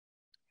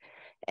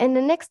 And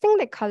the next thing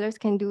that colors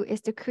can do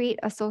is to create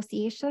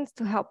associations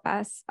to help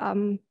us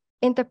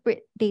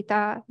interpret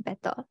data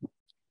better,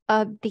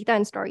 data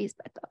and stories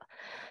better.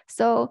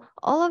 So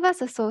all of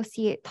us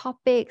associate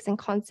topics and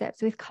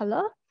concepts with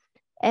color,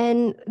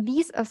 and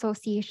these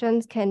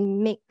associations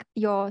can make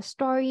your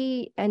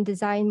story and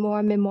design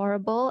more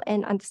memorable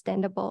and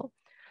understandable.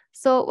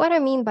 So what I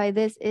mean by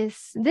this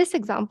is this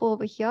example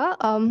over here.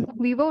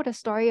 We wrote a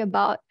story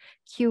about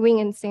queuing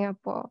in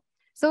Singapore.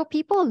 So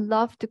people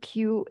love to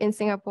queue in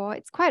Singapore.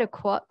 It's quite a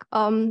quirk.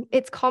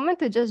 It's common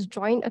to just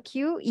join a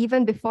queue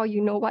even before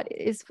you know what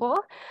it is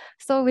for.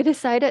 So we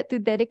decided to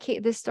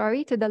dedicate this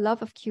story to the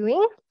love of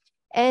queuing.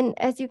 And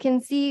as you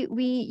can see,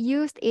 we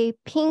used a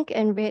pink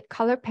and red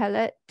color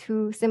palette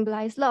to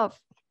symbolize love.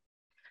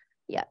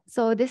 Yeah,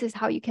 so this is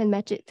how you can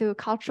match it to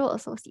cultural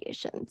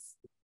associations.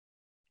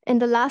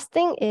 And the last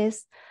thing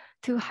is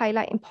to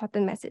highlight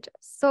important messages.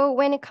 So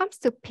when it comes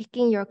to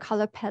picking your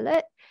color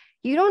palette,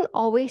 you don't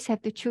always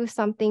have to choose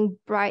something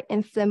bright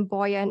and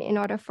flamboyant in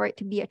order for it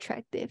to be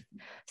attractive.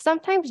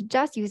 Sometimes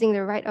just using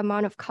the right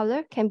amount of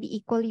color can be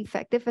equally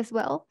effective as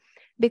well,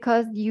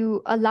 because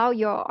you allow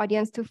your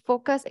audience to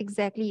focus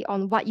exactly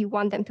on what you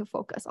want them to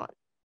focus on.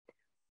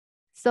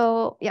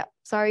 So yeah,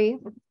 sorry,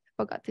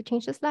 forgot to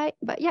change the slide,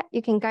 but yeah,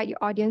 you can guide your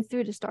audience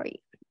through the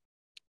story.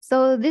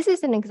 So this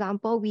is an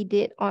example we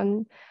did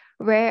on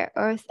rare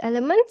earth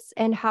elements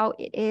and how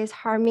it is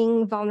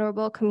harming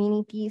vulnerable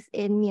communities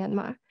in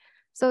Myanmar.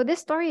 So this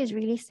story is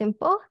really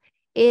simple.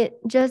 It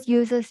just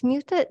uses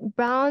muted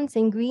browns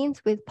and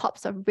greens with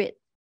pops of red.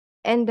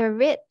 And the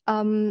red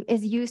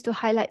is used to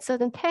highlight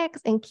certain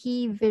text and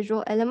key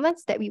visual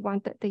elements that we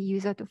wanted the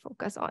user to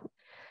focus on.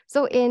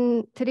 So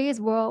in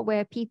today's world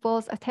where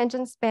people's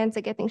attention spans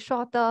are getting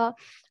shorter,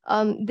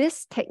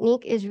 this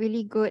technique is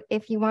really good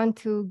if you want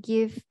to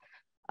give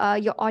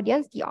your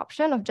audience the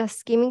option of just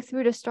skimming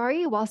through the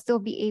story while still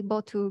be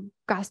able to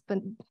grasp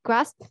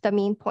the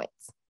main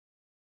points.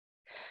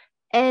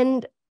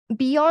 And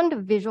beyond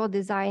visual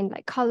design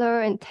like color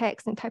and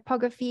text and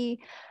typography,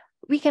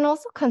 we can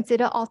also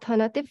consider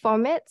alternative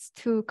formats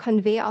to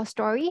convey our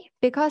story,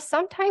 because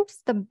sometimes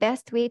the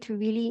best way to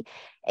really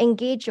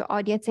engage your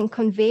audience and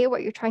convey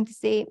what you're trying to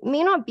say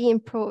may not be in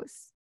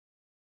prose.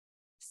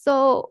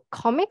 So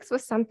comics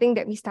was something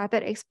that we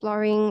started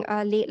exploring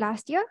late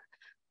last year.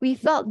 We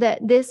felt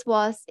that this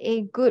was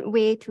a good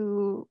way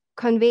to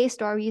convey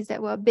stories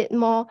that were a bit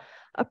more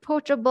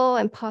approachable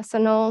and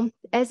personal,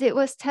 as it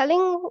was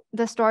telling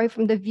the story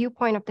from the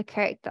viewpoint of the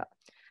character.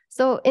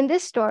 So in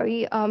this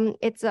story,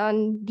 it's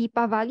on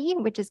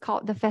Deepavali, which is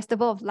called the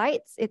Festival of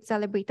Lights. It's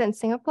celebrated in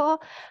Singapore.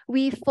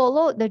 We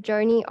followed the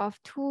journey of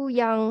two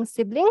young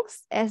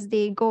siblings as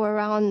they go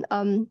around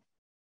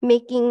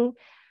making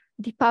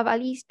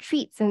Deepavali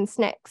treats and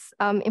snacks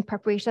in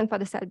preparation for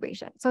the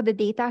celebration. So the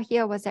data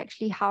here was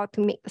actually how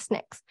to make the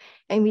snacks,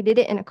 and we did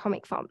it in a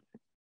comic form.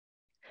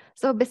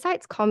 So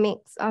besides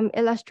comics,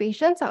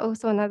 illustrations are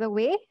also another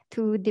way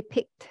to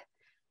depict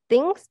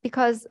things,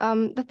 because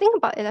the thing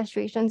about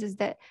illustrations is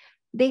that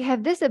they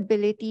have this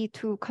ability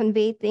to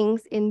convey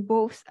things in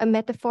both a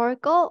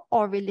metaphorical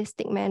or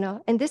realistic manner,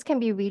 and this can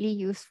be really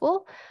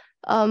useful.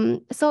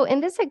 So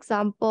in this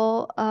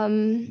example,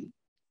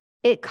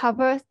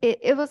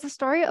 it was a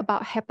story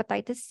about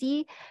hepatitis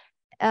C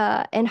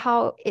and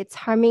how it's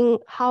harming,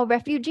 how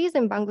refugees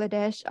in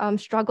Bangladesh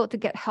struggle to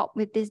get help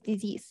with this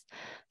disease.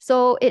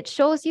 So it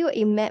shows you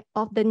a map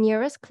of the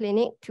nearest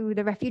clinic to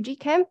the refugee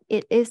camp.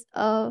 It is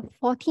a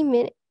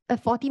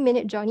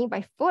 40-minute journey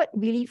by foot,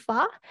 really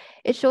far.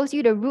 It shows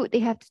you the route they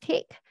have to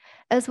take,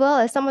 as well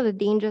as some of the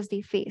dangers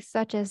they face,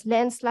 such as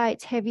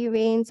landslides, heavy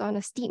rains on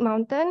a steep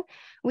mountain,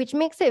 which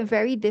makes it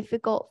very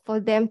difficult for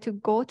them to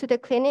go to the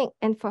clinic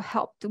and for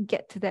help to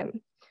get to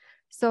them.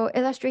 So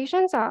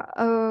illustrations are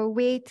a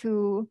way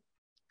to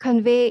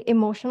convey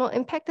emotional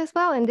impact as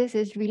well, and this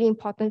is really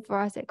important for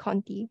us at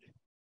Conti.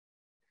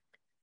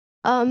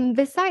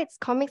 Besides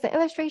comics and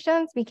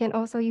illustrations, we can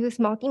also use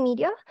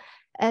multimedia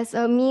as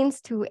a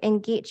means to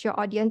engage your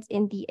audience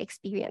in the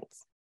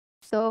experience.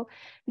 So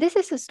this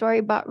is a story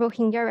about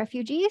Rohingya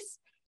refugees,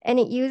 and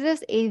it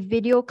uses a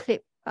video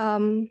clip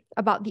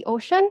about the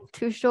ocean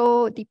to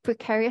show the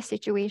precarious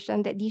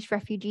situation that these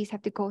refugees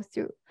have to go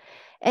through.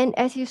 And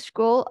as you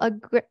scroll,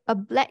 a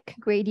black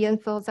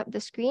gradient fills up the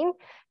screen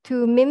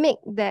to mimic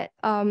that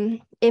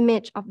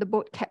image of the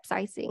boat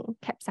capsizing.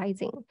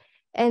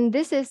 And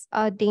this is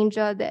a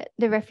danger that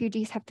the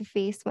refugees have to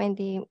face when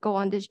they go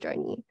on this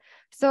journey.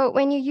 So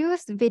when you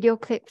use video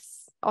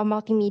clips or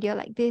multimedia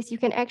like this, you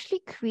can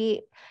actually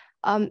create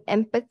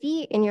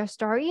empathy in your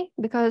story,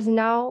 because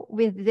now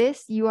with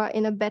this, you are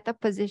in a better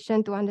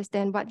position to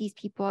understand what these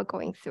people are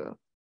going through.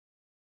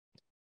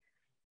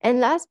 And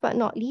last but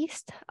not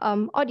least,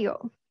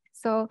 audio.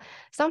 So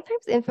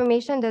sometimes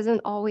information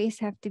doesn't always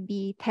have to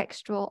be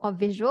textual or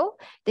visual.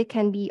 They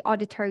can be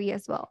auditory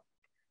as well.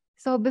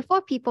 So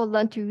before people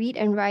learn to read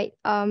and write,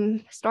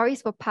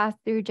 stories were passed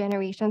through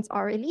generations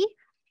orally.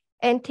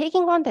 And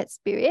taking on that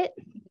spirit,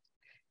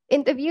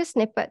 interview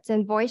snippets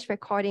and voice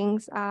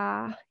recordings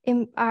are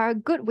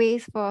good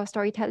ways for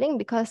storytelling,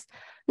 because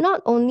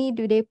not only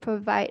do they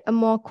provide a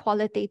more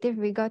qualitative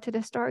rigor to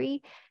the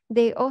story,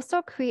 they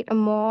also create a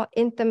more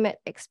intimate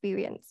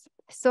experience.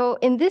 So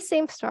in this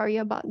same story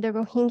about the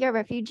Rohingya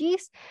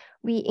refugees,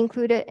 we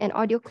included an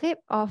audio clip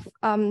of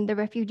the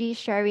refugees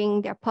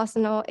sharing their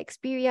personal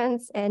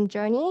experience and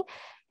journey.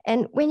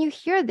 And when you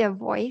hear their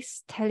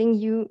voice telling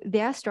you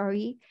their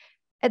story,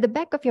 at the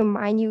back of your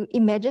mind, you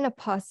imagine a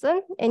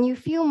person and you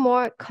feel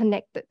more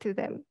connected to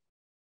them.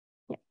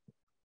 Yeah.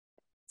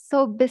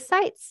 So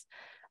besides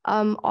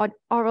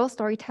oral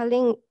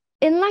storytelling,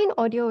 inline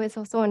audio is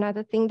also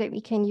another thing that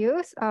we can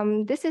use.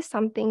 This is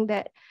something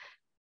that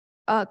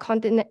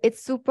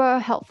it's super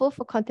helpful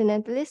for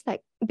Continentalists,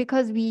 like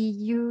because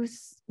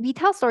we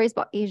tell stories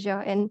about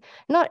Asia and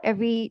not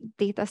every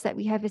data set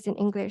we have is in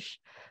English.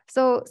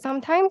 So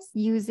sometimes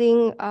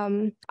using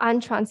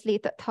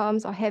untranslated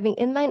terms or having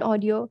inline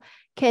audio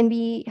can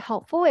be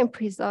helpful in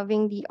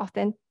preserving the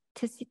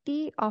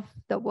authenticity of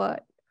the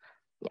word.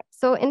 Yeah.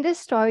 So in this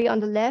story on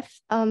the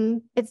left,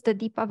 it's the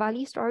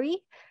Deepavali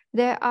story.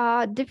 There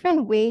are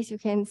different ways you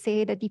can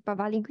say the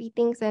Deepavali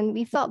greetings, and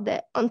we felt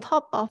that on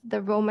top of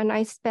the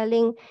Romanized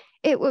spelling,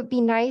 it would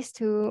be nice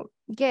to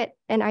get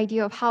an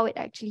idea of how it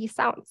actually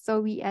sounds. So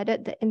we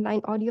added the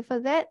inline audio for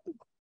that.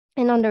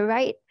 And on the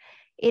right,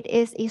 it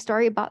is a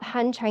story about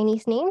Han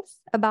Chinese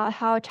names, about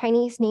how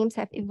Chinese names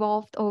have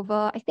evolved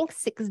over, I think,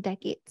 6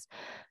 decades.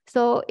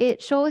 So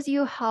it shows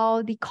you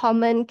how the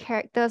common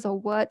characters or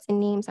words in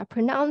names are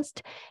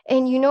pronounced.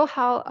 And you know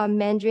how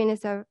Mandarin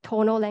is a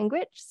tonal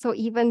language. So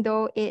even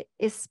though it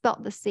is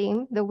spelled the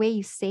same, the way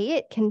you say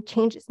it can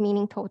change its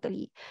meaning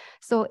totally.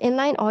 So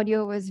inline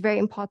audio was very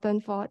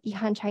important for the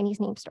Han Chinese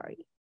name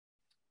story.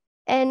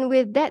 And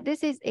with that,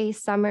 this is a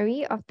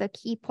summary of the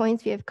key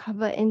points we have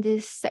covered in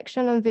this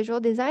section on visual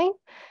design.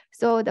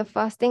 So the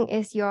first thing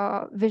is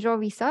your visual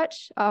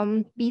research.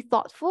 Be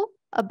thoughtful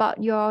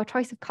about your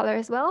choice of color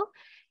as well.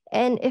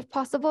 And if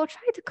possible,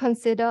 try to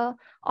consider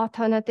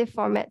alternative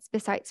formats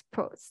besides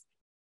prose.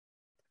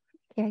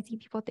 Okay, I see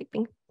people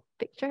taking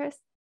pictures.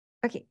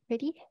 Okay,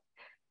 ready?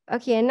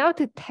 Okay, and now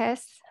to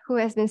test who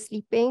has been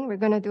sleeping, we're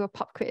gonna do a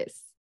pop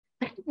quiz.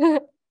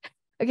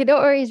 Okay,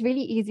 don't worry, it's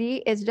really easy.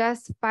 It's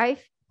just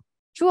 5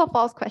 true or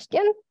false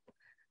questions.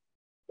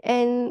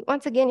 And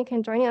once again, you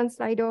can join in on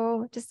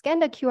Slido. Just scan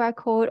the QR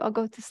code or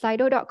go to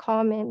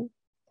slido.com and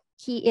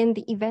key in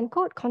the event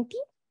code, Conti.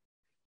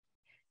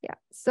 Yeah,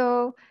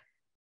 so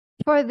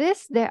for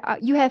this,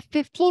 you have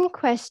 15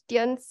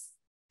 questions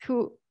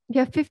you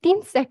have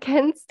 15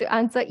 seconds to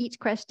answer each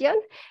question,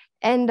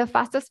 and the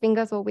fastest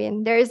fingers will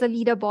win. There is a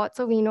leaderboard,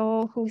 so we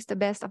know who's the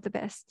best of the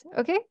best.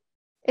 Okay,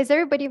 is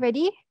everybody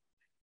ready?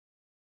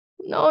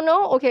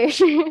 No, okay.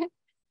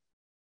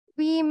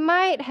 We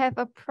might have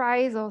a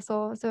prize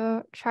also,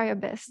 so try your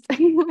best.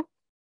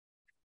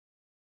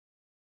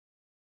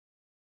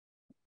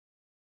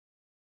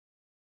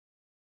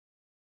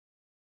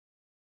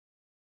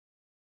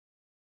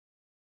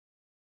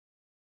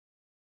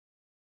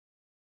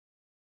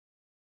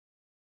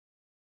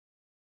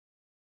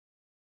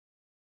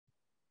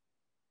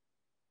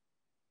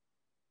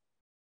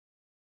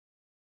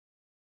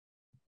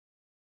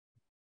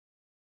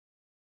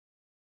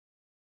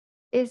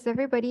 Is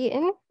everybody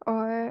in,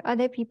 or are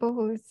there people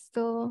who are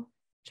still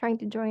trying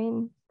to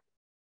join?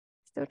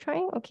 Still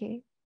trying?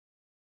 Okay.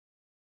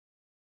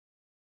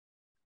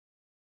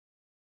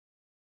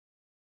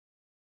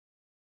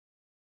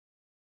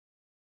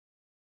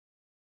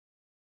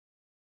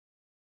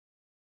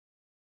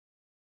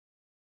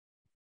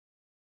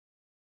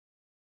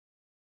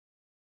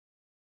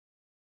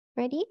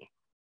 Ready?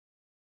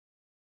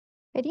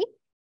 Ready?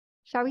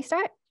 Shall we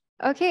start?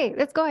 Okay,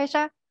 let's go,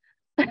 Aisha.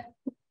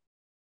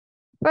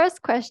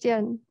 First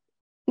question.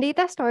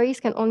 Data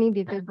stories can only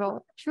be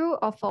visual. True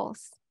or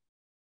false?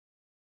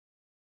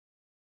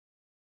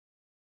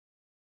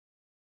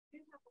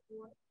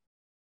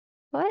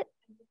 What?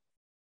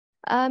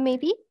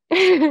 Maybe.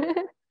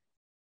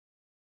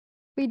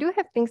 We do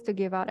have things to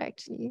give out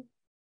actually.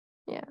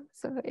 Yeah,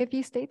 so if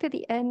you stay to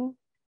the end.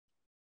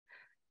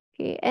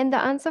 Okay, and the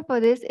answer for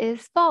this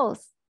is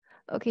false.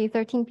 Okay,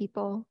 13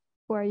 people.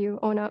 Who are you?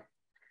 Own up.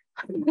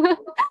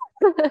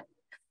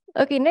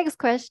 Okay, next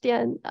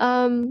question.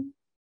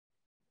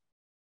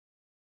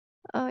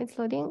 It's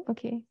loading.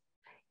 Okay.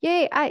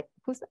 Yay,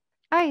 who's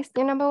Ice,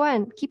 you're number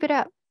 1. Keep it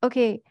up.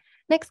 Okay,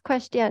 next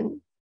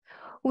question.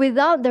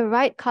 Without the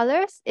right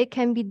colors, it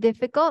can be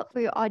difficult for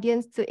your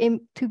audience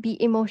to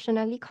be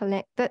emotionally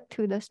connected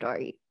to the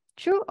story.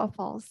 True or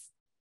false?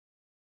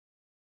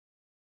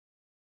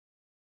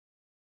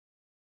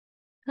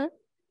 Huh?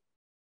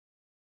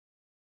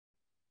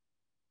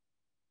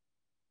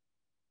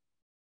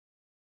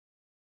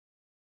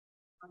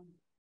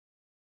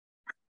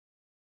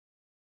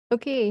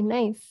 Okay,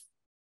 nice.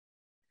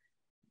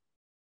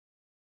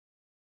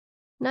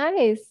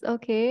 Nice.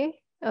 Okay.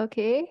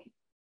 Okay.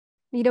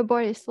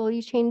 Leaderboard is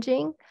slowly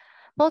changing.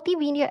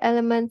 Multimedia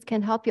elements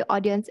can help your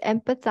audience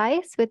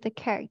empathize with the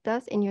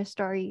characters in your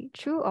story.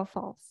 True or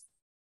false?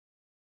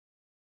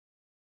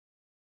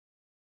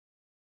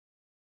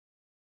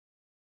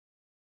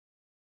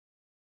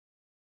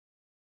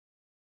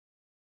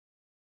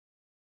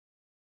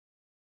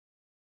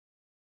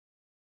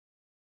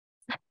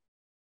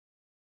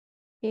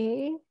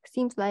 Okay.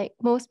 Seems like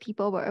most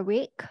people were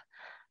awake.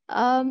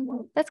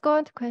 Let's go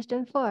on to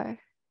question 4.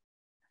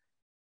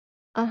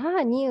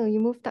 Neil, you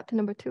moved up to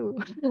number 2.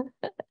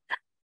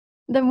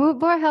 The mood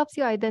board helps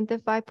you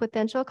identify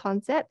potential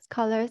concepts,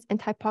 colors, and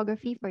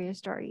typography for your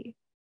story.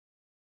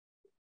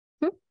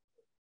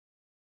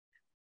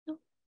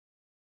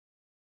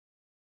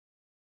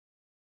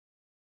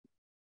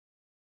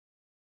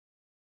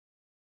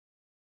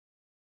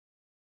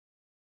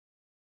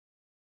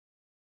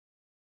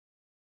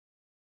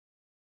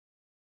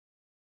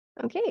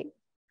 Okay.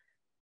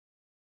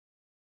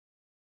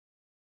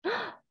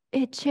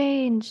 It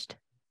changed.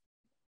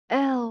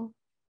 L.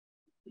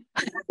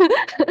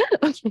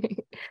 Okay.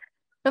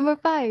 Number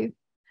 5.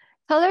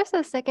 Colors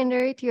are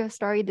secondary to your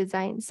story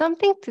design.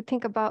 Something to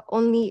think about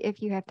only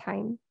if you have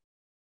time.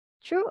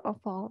 True or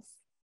false?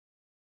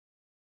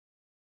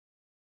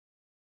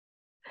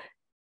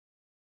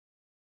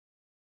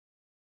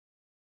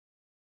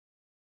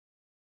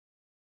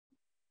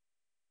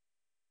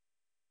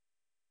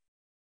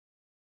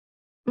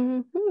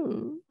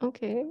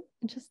 Okay,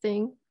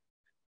 interesting.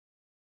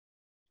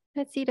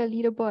 Let's see the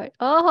leaderboard.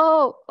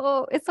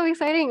 Oh, it's so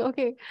exciting.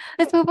 Okay,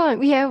 let's move on.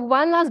 We have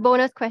one last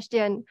bonus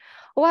question.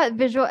 What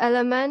visual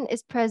element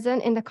is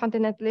present in the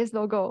Continentalist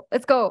logo?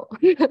 Let's go.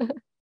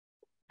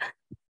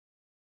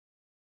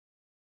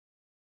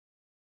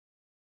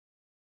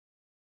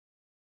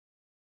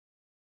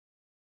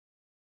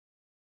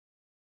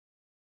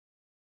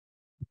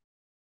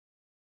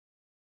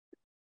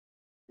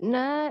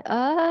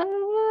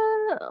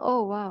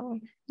 Oh wow,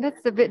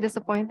 that's a bit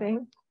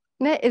disappointing.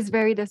 That is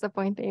very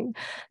disappointing.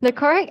 The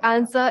correct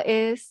answer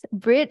is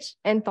bridge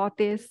and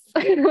tortoise.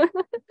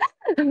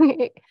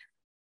 Okay.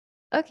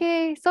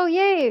 Okay, so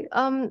yay.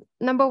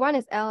 Number 1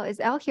 is L. Is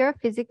L here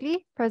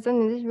physically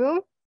present in this room?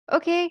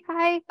 Okay,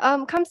 hi.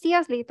 Come see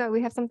us later.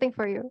 We have something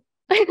for you.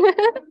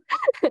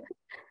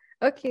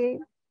 Okay,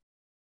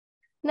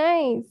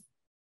 nice.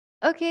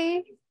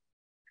 Okay,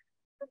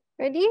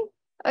 ready?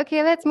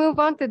 Okay, let's move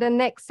on to the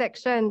next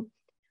section.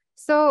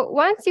 So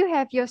once you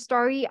have your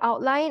story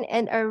outline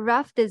and a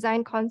rough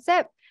design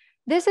concept,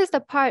 this is the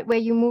part where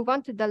you move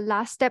on to the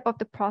last step of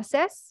the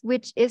process,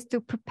 which is to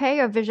prepare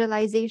your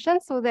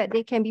visualization so that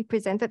they can be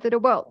presented to the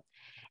world.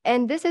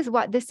 And this is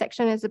what this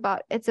section is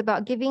about. It's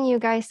about giving you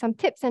guys some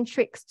tips and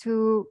tricks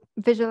to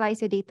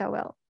visualize your data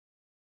well.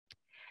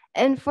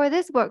 And for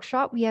this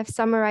workshop, we have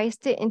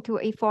summarized it into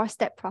a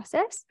 4-step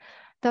process.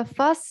 The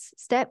first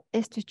step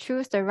is to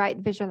choose the right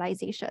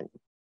visualization.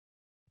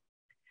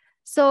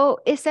 So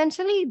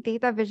essentially,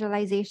 data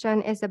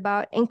visualization is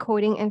about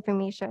encoding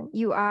information.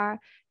 You are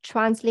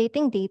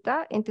translating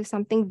data into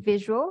something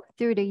visual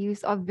through the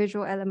use of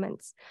visual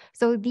elements.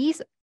 So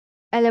these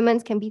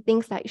elements can be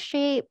things like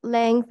shape,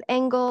 length,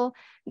 angle.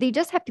 They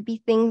just have to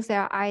be things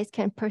that our eyes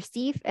can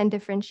perceive and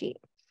differentiate.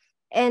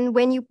 And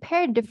when you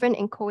pair different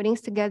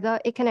encodings together,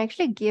 it can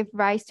actually give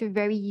rise to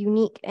very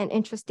unique and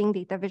interesting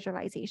data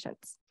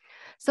visualizations.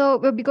 So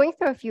we'll be going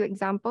through a few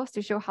examples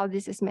to show how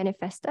this is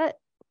manifested.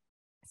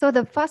 So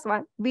the first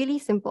one, really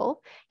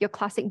simple, your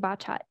classic bar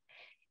chart.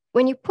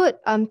 When you put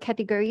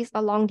categories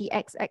along the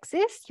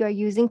x-axis, you're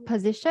using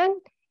position,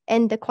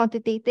 and the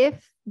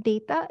quantitative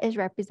data is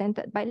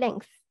represented by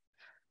length.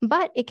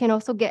 But it can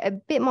also get a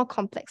bit more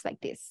complex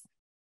like this.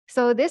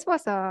 So this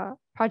was a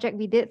project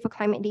we did for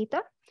climate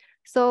data.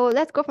 So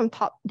let's go from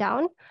top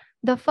down.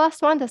 The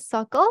first one, the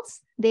circles,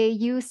 they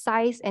use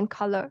size and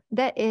color.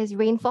 That is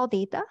rainfall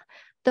data.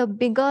 The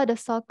bigger the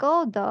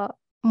circle, the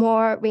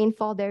more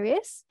rainfall there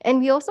is. And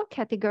we also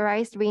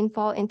categorized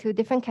rainfall into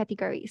different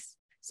categories.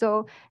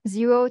 So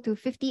 0 to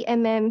 50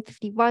 mm,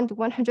 51 to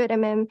 100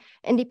 mm,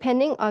 and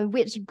depending on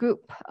which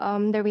group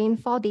the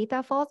rainfall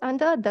data falls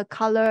under, the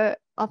color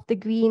of the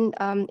green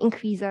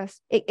increases.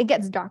 It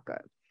gets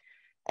darker.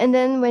 And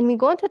then when we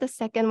go on to the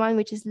second one,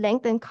 which is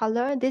length and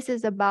color, this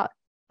is about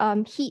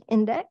heat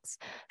index.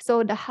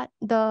 So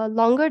the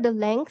longer the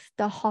length,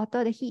 the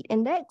hotter the heat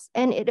index.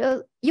 And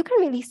you can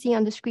really see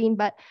on the screen,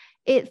 but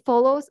it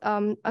follows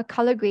a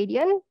color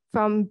gradient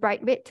from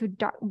bright red to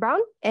dark brown.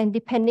 And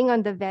depending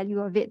on the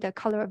value of it, the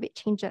color of it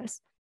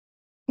changes.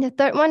 The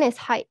third one is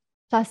height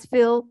plus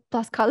fill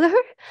plus color.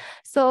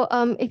 So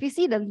if you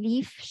see the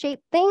leaf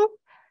shape thing,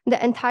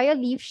 the entire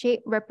leaf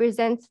shape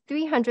represents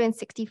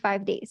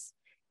 365 days.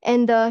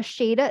 And the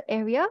shaded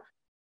area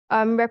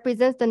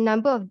represents the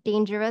number of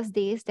dangerous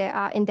days there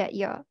are in that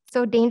year.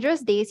 So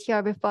dangerous days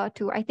here refer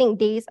to, I think,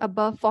 days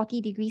above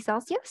 40 degrees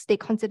Celsius. They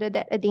consider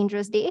that a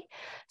dangerous day.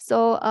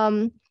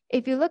 So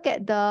if you look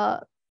at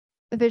the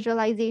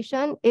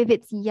visualization, if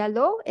it's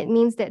yellow, it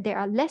means that there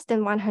are less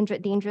than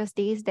 100 dangerous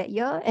days that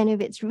year. And if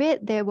it's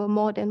red, there were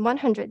more than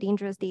 100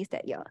 dangerous days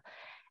that year.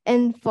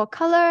 And for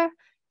color,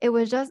 it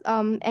was just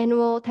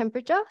annual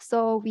temperature.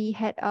 So we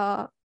had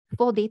a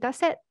full data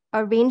set,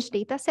 a range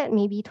data set,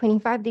 maybe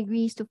 25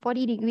 degrees to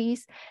 40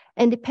 degrees.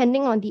 And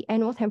depending on the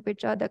annual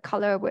temperature, the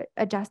color would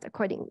adjust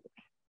accordingly.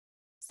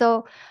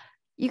 So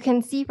you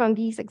can see from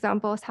these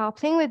examples how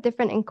playing with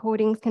different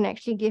encodings can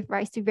actually give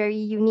rise to very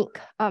unique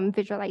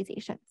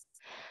visualizations.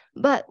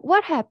 But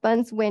what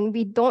happens when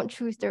we don't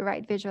choose the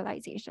right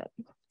visualization?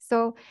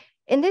 So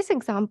in this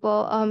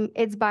example,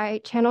 it's by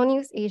Channel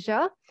News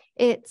Asia.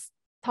 It's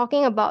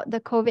talking about the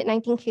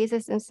COVID-19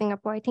 cases in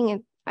Singapore, I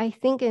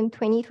think in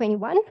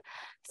 2021.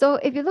 So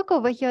if you look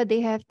over here,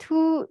 they have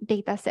two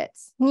data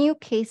sets, new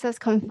cases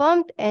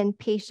confirmed and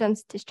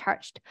patients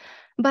discharged.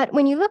 But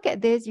when you look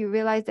at this, you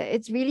realize that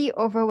it's really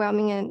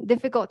overwhelming and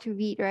difficult to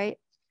read, right?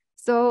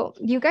 So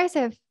do you guys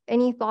have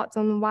any thoughts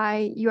on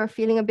why you are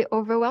feeling a bit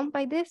overwhelmed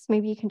by this?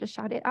 Maybe you can just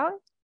shout it out.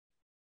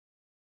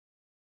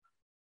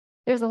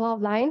 There's a lot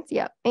of lines.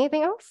 Yeah.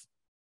 Anything else?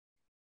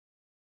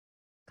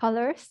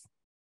 Colors?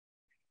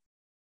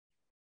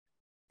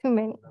 Too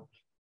many.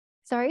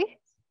 Sorry?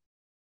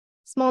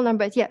 Small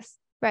numbers. Yes.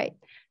 Right.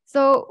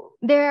 So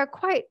there are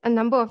quite a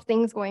number of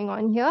things going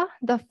on here.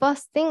 The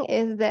first thing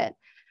is that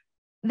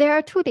there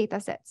are two data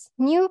sets,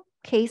 new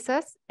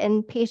cases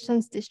and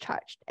patients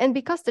discharged. And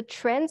because the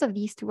trends of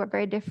these two are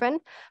very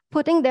different,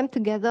 putting them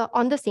together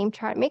on the same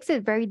chart makes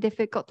it very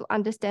difficult to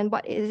understand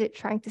what is it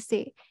trying to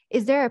say.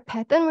 Is there a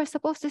pattern we're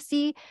supposed to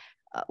see?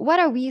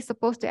 What are we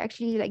supposed to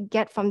actually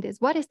get from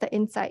this? What is the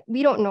insight?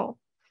 We don't know.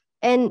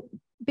 And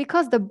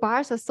because the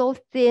bars are so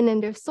thin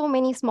and there's so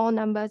many small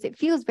numbers, it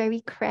feels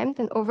very cramped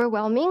and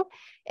overwhelming,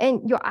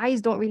 and your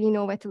eyes don't really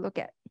know where to look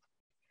at.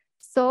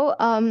 So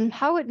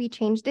how would we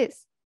change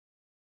this?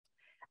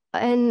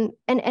 An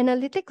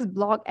analytics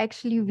blog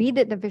actually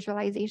redid the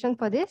visualization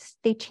for this.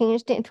 They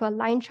changed it into a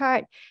line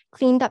chart,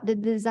 cleaned up the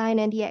design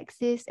and the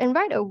axis, and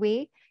right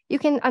away, you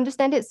can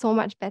understand it so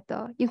much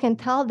better. You can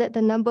tell that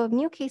the number of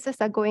new cases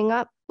are going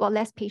up while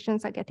less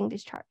patients are getting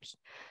discharged.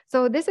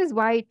 So this is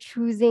why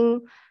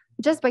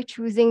just by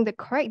choosing the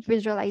correct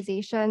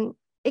visualization,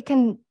 it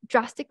can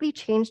drastically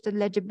change the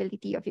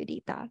legibility of your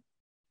data.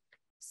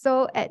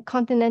 So at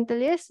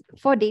Kontinentalist,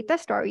 for data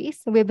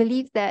stories, we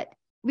believe that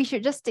we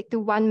should just stick to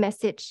one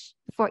message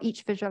for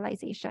each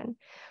visualization.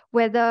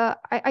 Whether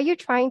are you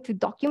trying to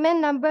document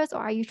numbers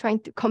or are you trying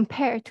to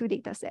compare two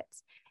data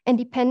sets? And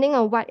depending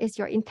on what is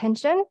your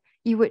intention,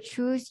 you would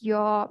choose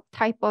your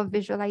type of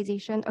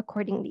visualization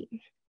accordingly.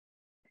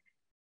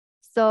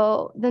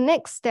 So the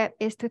next step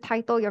is to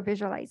title your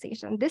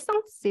visualization. This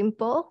sounds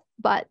simple,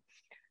 but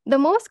the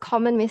most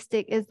common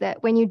mistake is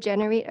that when you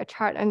generate a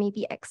chart on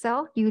maybe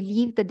Excel, you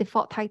leave the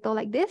default title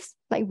like this,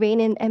 like rain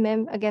in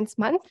against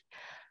month.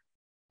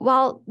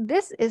 While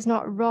this is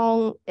not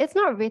wrong, it's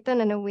not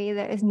written in a way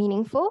that is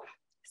meaningful.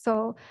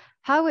 So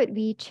how would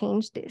we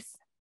change this?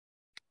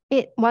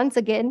 It, once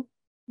again,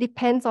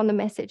 depends on the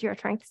message you're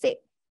trying to say.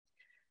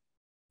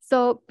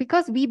 So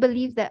because we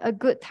believe that a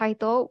good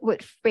title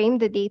would frame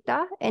the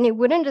data and it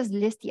wouldn't just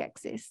list the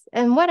axis.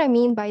 And what I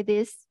mean by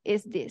this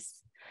is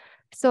this.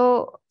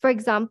 So for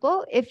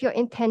example, if your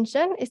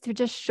intention is to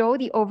just show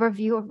the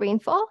overview of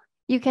rainfall,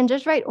 you can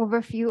just write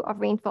overview of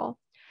rainfall.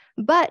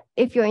 But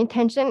if your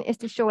intention is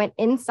to show an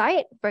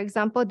insight, for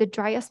example, the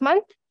driest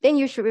month, then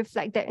you should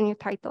reflect that in your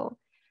title.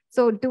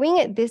 So doing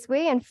it this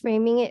way and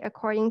framing it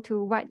according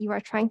to what you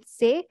are trying to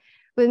say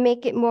will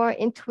make it more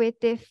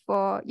intuitive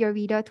for your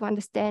reader to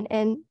understand,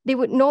 and they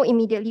would know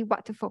immediately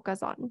what to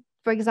focus on.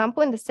 For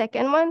example, in the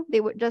second one, they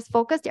would just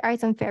focus their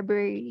eyes on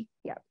February.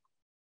 Yeah.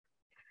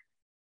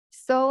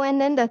 So, and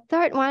then the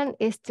third one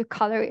is to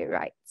color it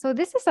right. So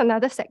this is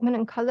another segment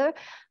on color,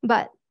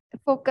 but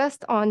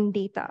focused on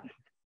data.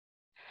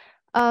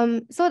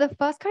 So the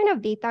first kind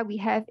of data we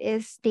have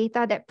is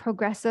data that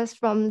progresses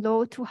from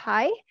low to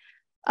high.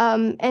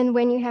 And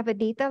when you have a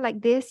data like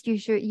this, you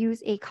should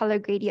use a color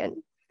gradient.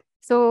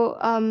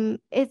 So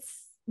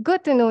it's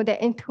good to know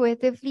that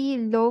intuitively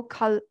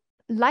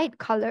light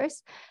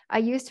colors are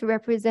used to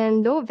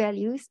represent low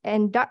values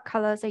and dark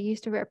colors are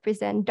used to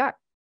represent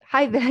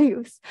high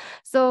values.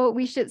 So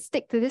we should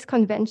stick to this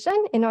convention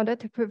in order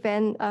to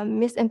prevent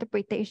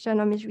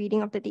misinterpretation or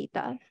misreading of the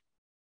data.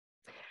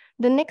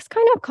 The next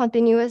kind of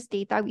continuous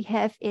data we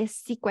have is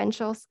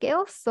sequential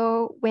scale.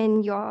 So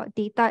when your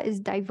data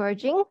is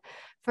diverging,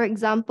 for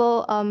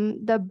example,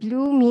 the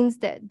blue means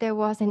that there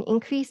was an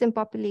increase in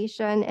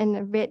population and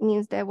the red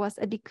means there was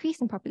a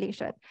decrease in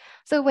population.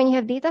 So when you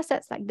have data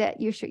sets like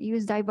that, you should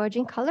use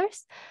diverging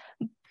colors,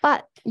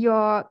 but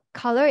your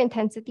color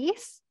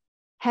intensities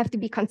have to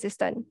be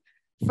consistent.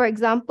 For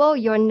example,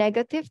 your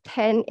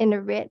 -10 in the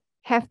red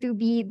have to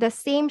be the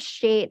same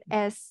shade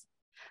as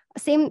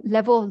same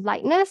level of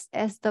lightness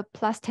as the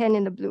 +10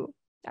 in the blue.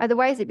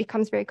 Otherwise, it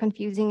becomes very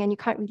confusing and you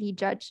can't really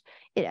judge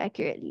it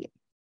accurately.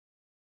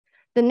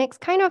 The next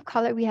kind of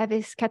color we have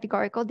is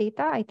categorical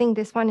data. I think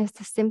this one is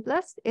the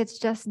simplest. It's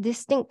just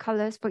distinct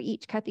colors for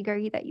each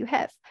category that you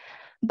have.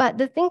 But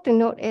the thing to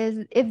note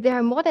is if there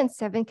are more than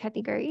 7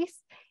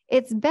 categories,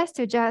 it's best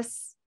to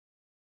just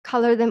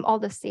color them all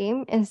the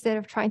same instead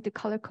of trying to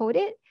color code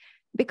it,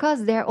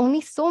 because there are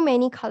only so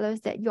many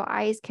colors that your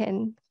eyes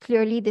can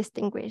clearly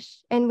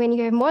distinguish. And when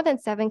you have more than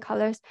 7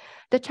 colors,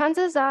 the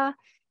chances are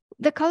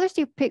the colors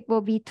you pick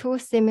will be too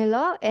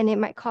similar and it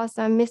might cause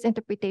some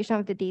misinterpretation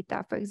of the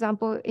data. For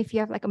example, if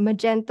you have like a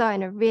magenta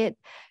and a red,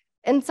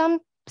 and some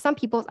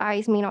people's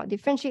eyes may not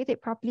differentiate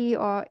it properly,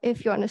 or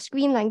if you're on a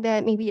screen like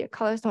that, maybe the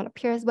colors don't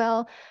appear as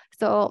well.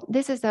 So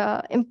this is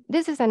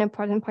an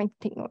important point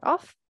to take note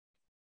of.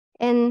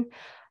 And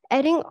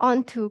adding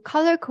on to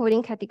color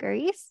coding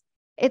categories,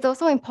 it's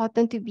also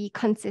important to be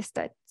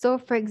consistent. So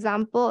for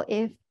example,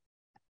 if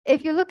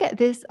if you look at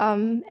this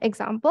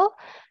example,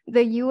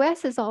 the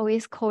US is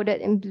always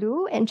coded in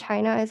blue and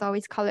China is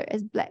always colored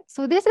as black.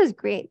 So this is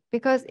great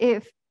because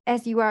if,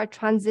 as you are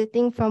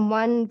transiting from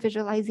one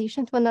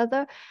visualization to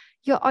another,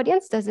 your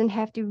audience doesn't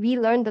have to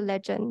relearn the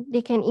legend.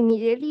 They can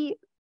immediately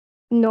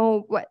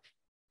know what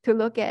to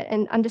look at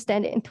and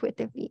understand it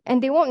intuitively,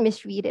 and they won't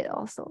misread it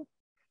also.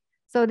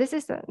 So this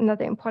is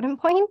another important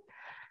point.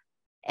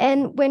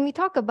 And when we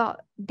talk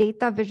about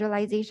data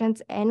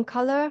visualizations and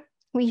color,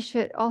 we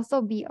should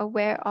also be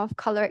aware of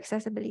color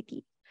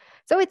accessibility.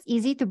 So it's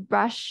easy to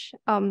brush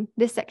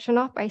this section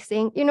off by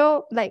saying, you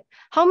know, like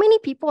how many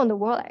people in the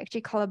world are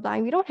actually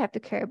colorblind? We don't have to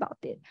care about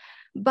it.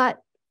 But,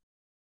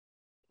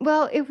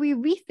 well, if we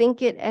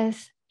rethink it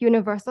as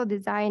universal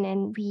design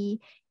and we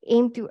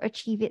aim to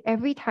achieve it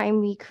every time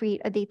we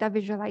create a data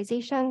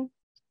visualization,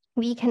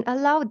 we can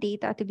allow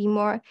data to be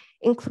more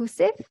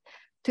inclusive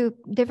to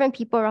different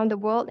people around the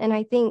world. And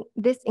I think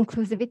this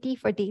inclusivity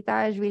for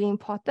data is really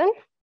important.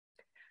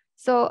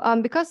 So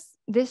because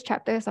this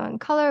chapter is on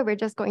color, we're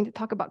just going to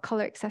talk about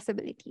color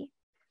accessibility.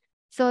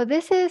 So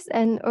this is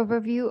an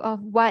overview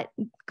of what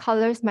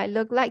colors might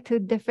look like to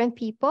different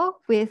people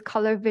with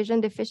color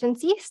vision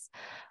deficiencies.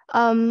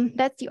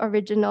 That's the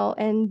original,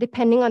 and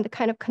depending on the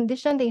kind of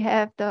condition they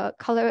have, the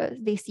color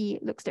they see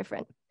looks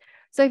different.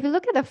 So if you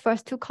look at the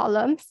first two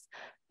columns,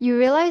 you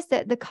realize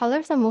that the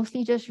colors are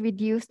mostly just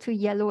reduced to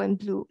yellow and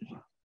blue.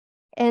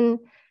 And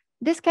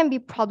this can be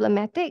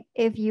problematic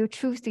if you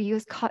choose to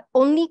use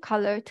only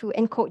color to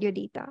encode your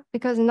data,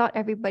 because not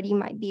everybody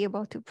might be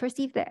able to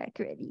perceive that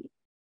accurately.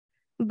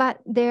 But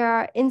there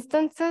are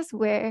instances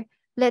where,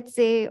 let's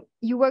say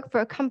you work for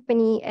a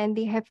company and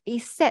they have a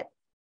set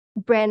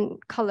brand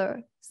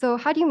color. So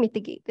how do you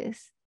mitigate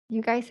this?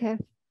 You guys have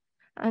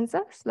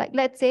answers? Like,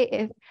 let's say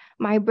if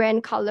my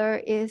brand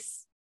color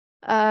is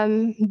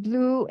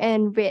blue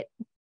and red,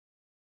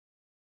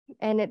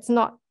 and it's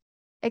not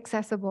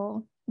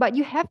accessible, but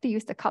you have to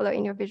use the color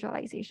in your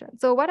visualization.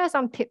 So what are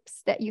some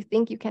tips that you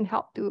think you can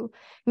help to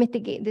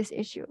mitigate this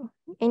issue?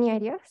 Any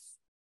ideas?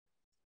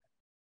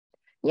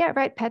 Yeah,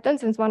 right,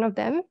 patterns is one of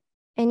them.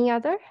 Any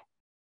other?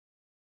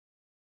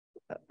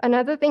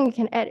 Another thing you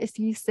can add is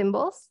to use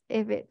symbols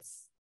if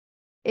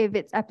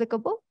it's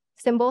applicable,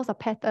 symbols or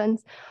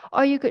patterns,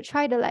 or you could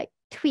try to like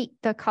tweak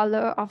the color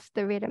of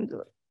the red and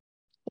blue.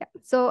 Yeah,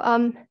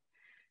 so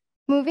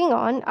moving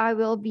on, I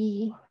will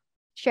be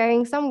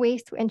sharing some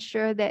ways to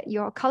ensure that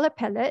your color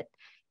palette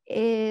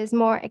is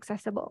more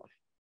accessible.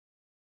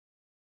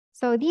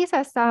 So these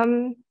are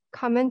some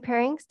common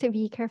pairings to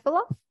be careful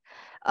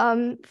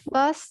of.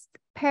 First,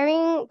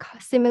 pairing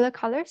similar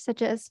colors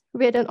such as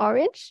red and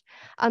orange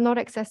are not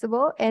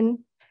accessible, and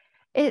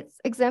it's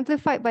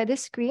exemplified by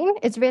this screen.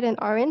 It's red and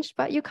orange,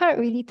 but you can't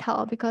really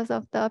tell because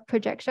of the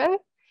projection,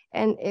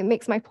 and it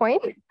makes my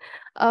point.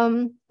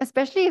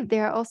 Especially if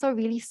they're also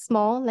really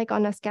small, like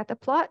on a scatter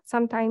plot,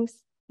 sometimes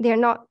they're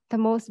not the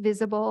most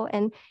visible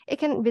and it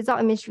can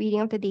result in misreading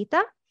of the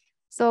data.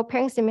 So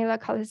pairing similar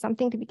colors is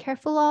something to be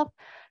careful of.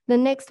 The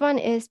next one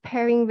is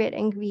pairing red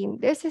and green.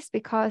 This is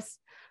because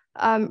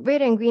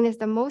red and green is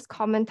the most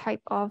common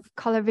type of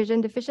color vision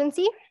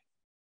deficiency.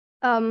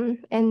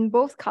 And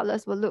both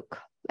colors will look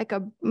like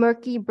a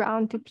murky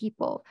brown to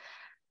people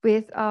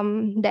with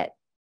that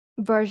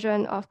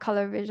version of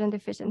color vision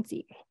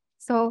deficiency.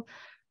 So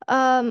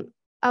I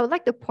would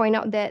like to point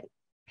out that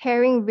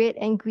pairing red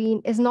and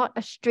green is not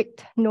a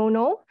strict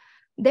no-no.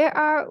 There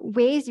are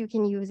ways you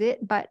can use it,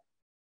 but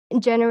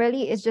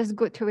generally it's just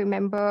good to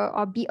remember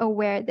or be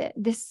aware that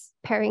this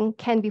pairing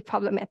can be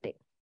problematic.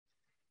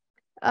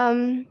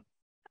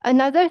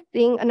 Another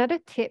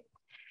tip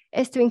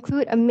is to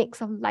include a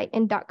mix of light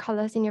and dark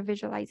colors in your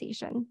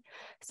visualization.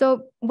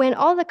 So when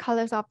all the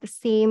colors are of the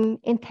same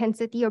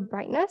intensity or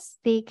brightness,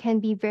 they can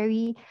be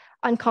very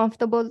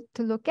uncomfortable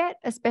to look at,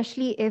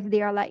 especially if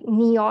they are like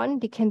neon.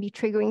 They can be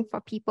triggering for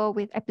people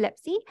with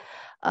epilepsy.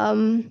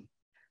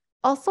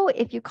 Also,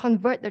 if you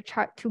convert the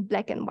chart to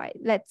black and white,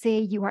 let's say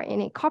you are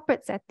in a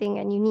corporate setting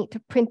and you need to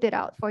print it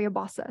out for your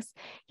bosses.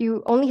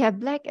 You only have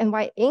black and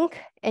white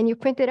ink and you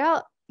print it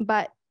out,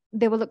 but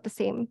they will look the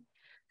same.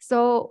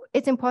 So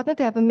it's important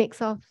to have a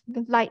mix of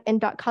light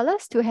and dark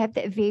colors to have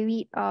that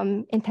varied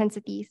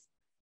intensities.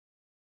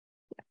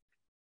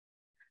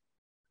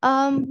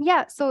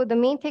 So the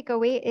main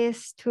takeaway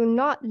is to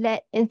not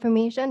let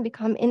information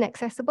become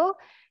inaccessible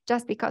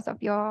just because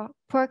of your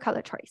poor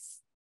color choice.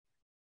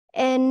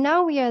 And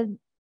now we are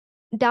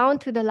down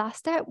to the last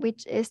step,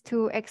 which is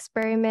to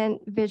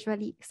experiment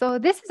visually. So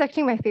this is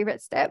actually my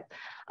favorite step.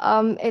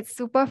 It's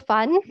super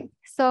fun.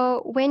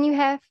 So when you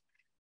have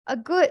a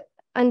good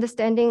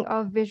understanding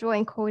of visual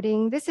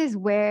encoding, this is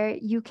where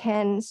you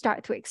can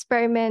start to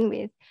experiment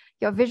with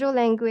your visual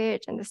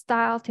language and the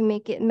style to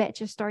make it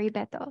match your story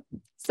better.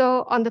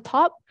 So on the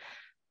top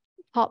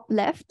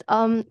left,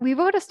 we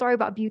wrote a story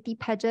about beauty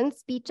pageant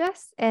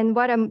speeches and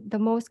what are the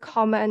most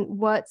common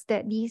words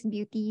that these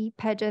beauty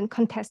pageant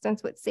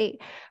contestants would say.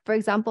 For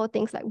example,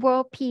 things like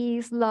world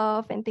peace,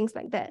 love, and things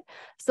like that.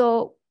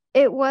 So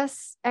it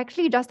was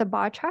actually just a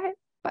bar chart,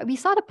 but we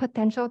saw the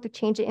potential to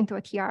change it into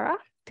a tiara.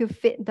 to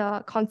fit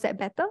the concept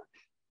better.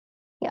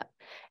 Yeah.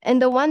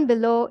 And the one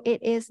below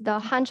it is the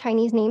Han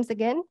Chinese names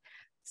again.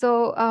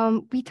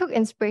 So we took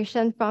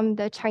inspiration from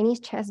the Chinese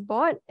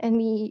chessboard and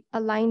we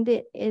aligned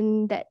it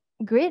in that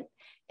grid.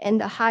 And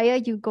the higher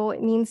you go,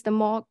 it means the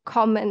more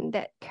common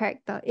that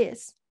character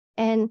is.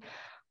 And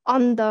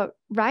on the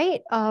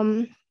right,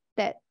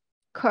 that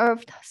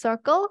curved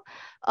circle,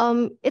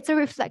 it's a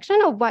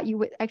reflection of what you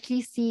would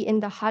actually see in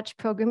the Hajj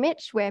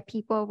pilgrimage, where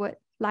people would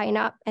line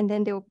up and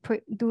then they'll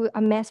do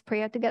a mass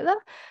prayer together.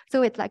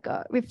 So it's like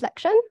a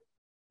reflection.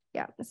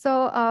 Yeah.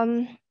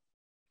 So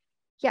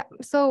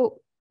so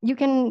you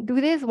can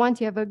do this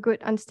once you have a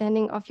good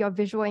understanding of your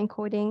visual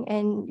encoding,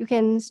 and you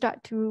can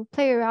start to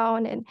play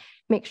around and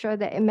make sure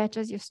that it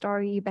matches your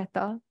story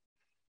better.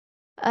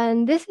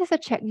 And this is a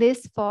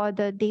checklist for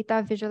the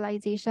data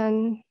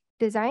visualization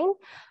design.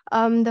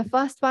 The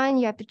first one,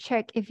 you have to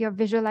check if your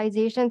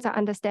visualizations are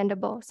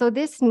understandable. So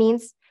this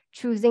means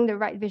choosing the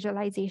right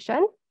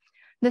visualization.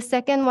 The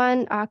second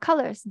one are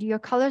colors. Do your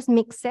colors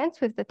make sense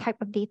with the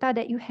type of data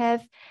that you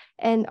have,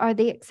 and are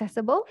they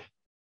accessible?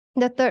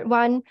 The third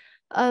one,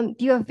 do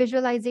your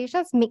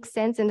visualizations make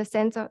sense in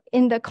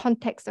the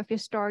context of your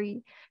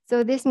story?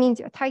 So this means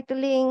your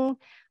titling,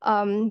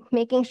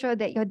 making sure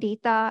that your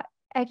data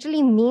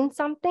actually means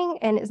something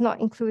and is not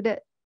included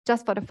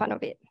just for the fun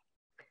of it.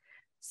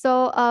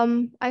 So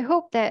I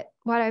hope that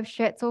what I've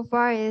shared so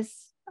far is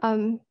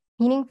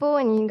meaningful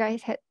and you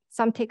guys had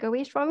some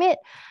takeaways from it.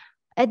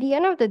 At the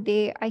end of the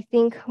day, I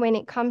think when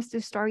it comes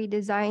to story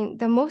design,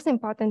 the most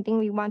important thing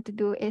we want to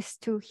do is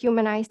to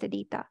humanize the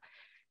data,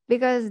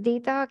 because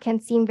data can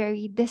seem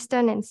very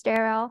distant and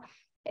sterile.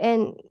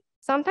 And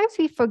sometimes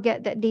we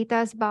forget that data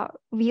is about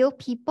real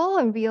people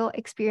and real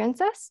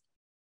experiences.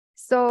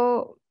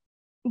 So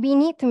we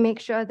need to make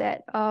sure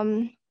that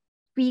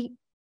we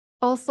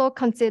also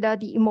consider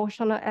the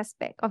emotional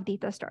aspect of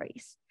data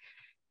stories.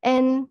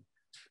 And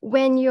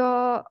when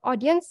your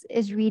audience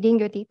is reading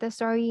your data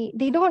story,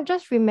 they don't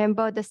just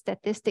remember the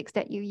statistics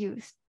that you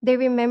use. They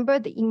remember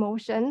the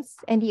emotions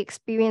and the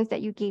experience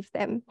that you gave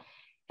them.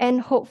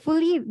 And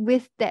hopefully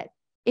with that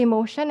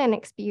emotion and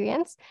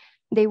experience,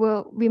 they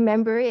will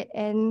remember it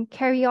and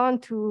carry on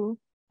to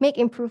make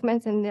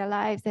improvements in their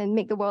lives and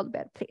make the world a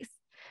better place.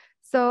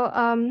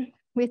 So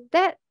with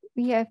that,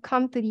 we have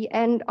come to the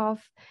end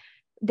of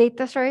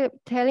data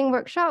storytelling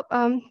workshop.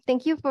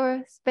 Thank you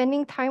for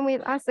spending time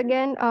with us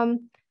again. And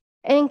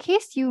in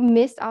case you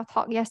missed our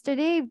talk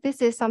yesterday,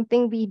 this is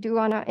something we do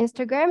on our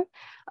Instagram.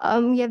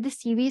 We have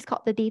this series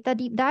called the Data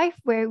Deep Dive,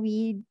 where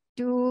we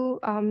do,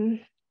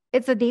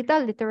 it's a data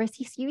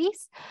literacy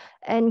series,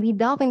 and we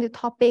delve into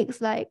topics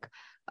like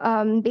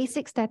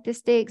basic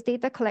statistics,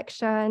 data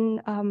collection,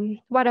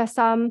 what are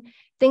some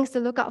things to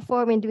look out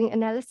for when doing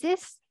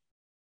analysis.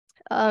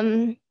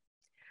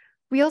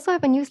 We also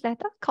have a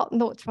newsletter called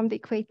Notes from the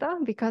Equator,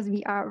 because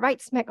we are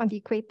right smack on the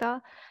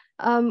equator.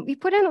 We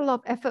put in a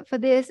lot of effort for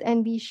this,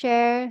 and we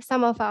share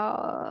some of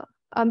our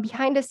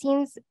behind the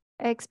scenes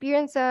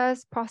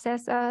experiences,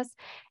 processes,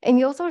 and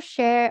we also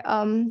share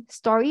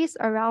stories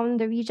around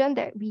the region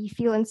that we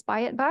feel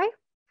inspired by.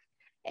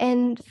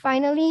 And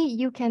finally,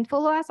 you can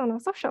follow us on our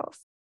socials.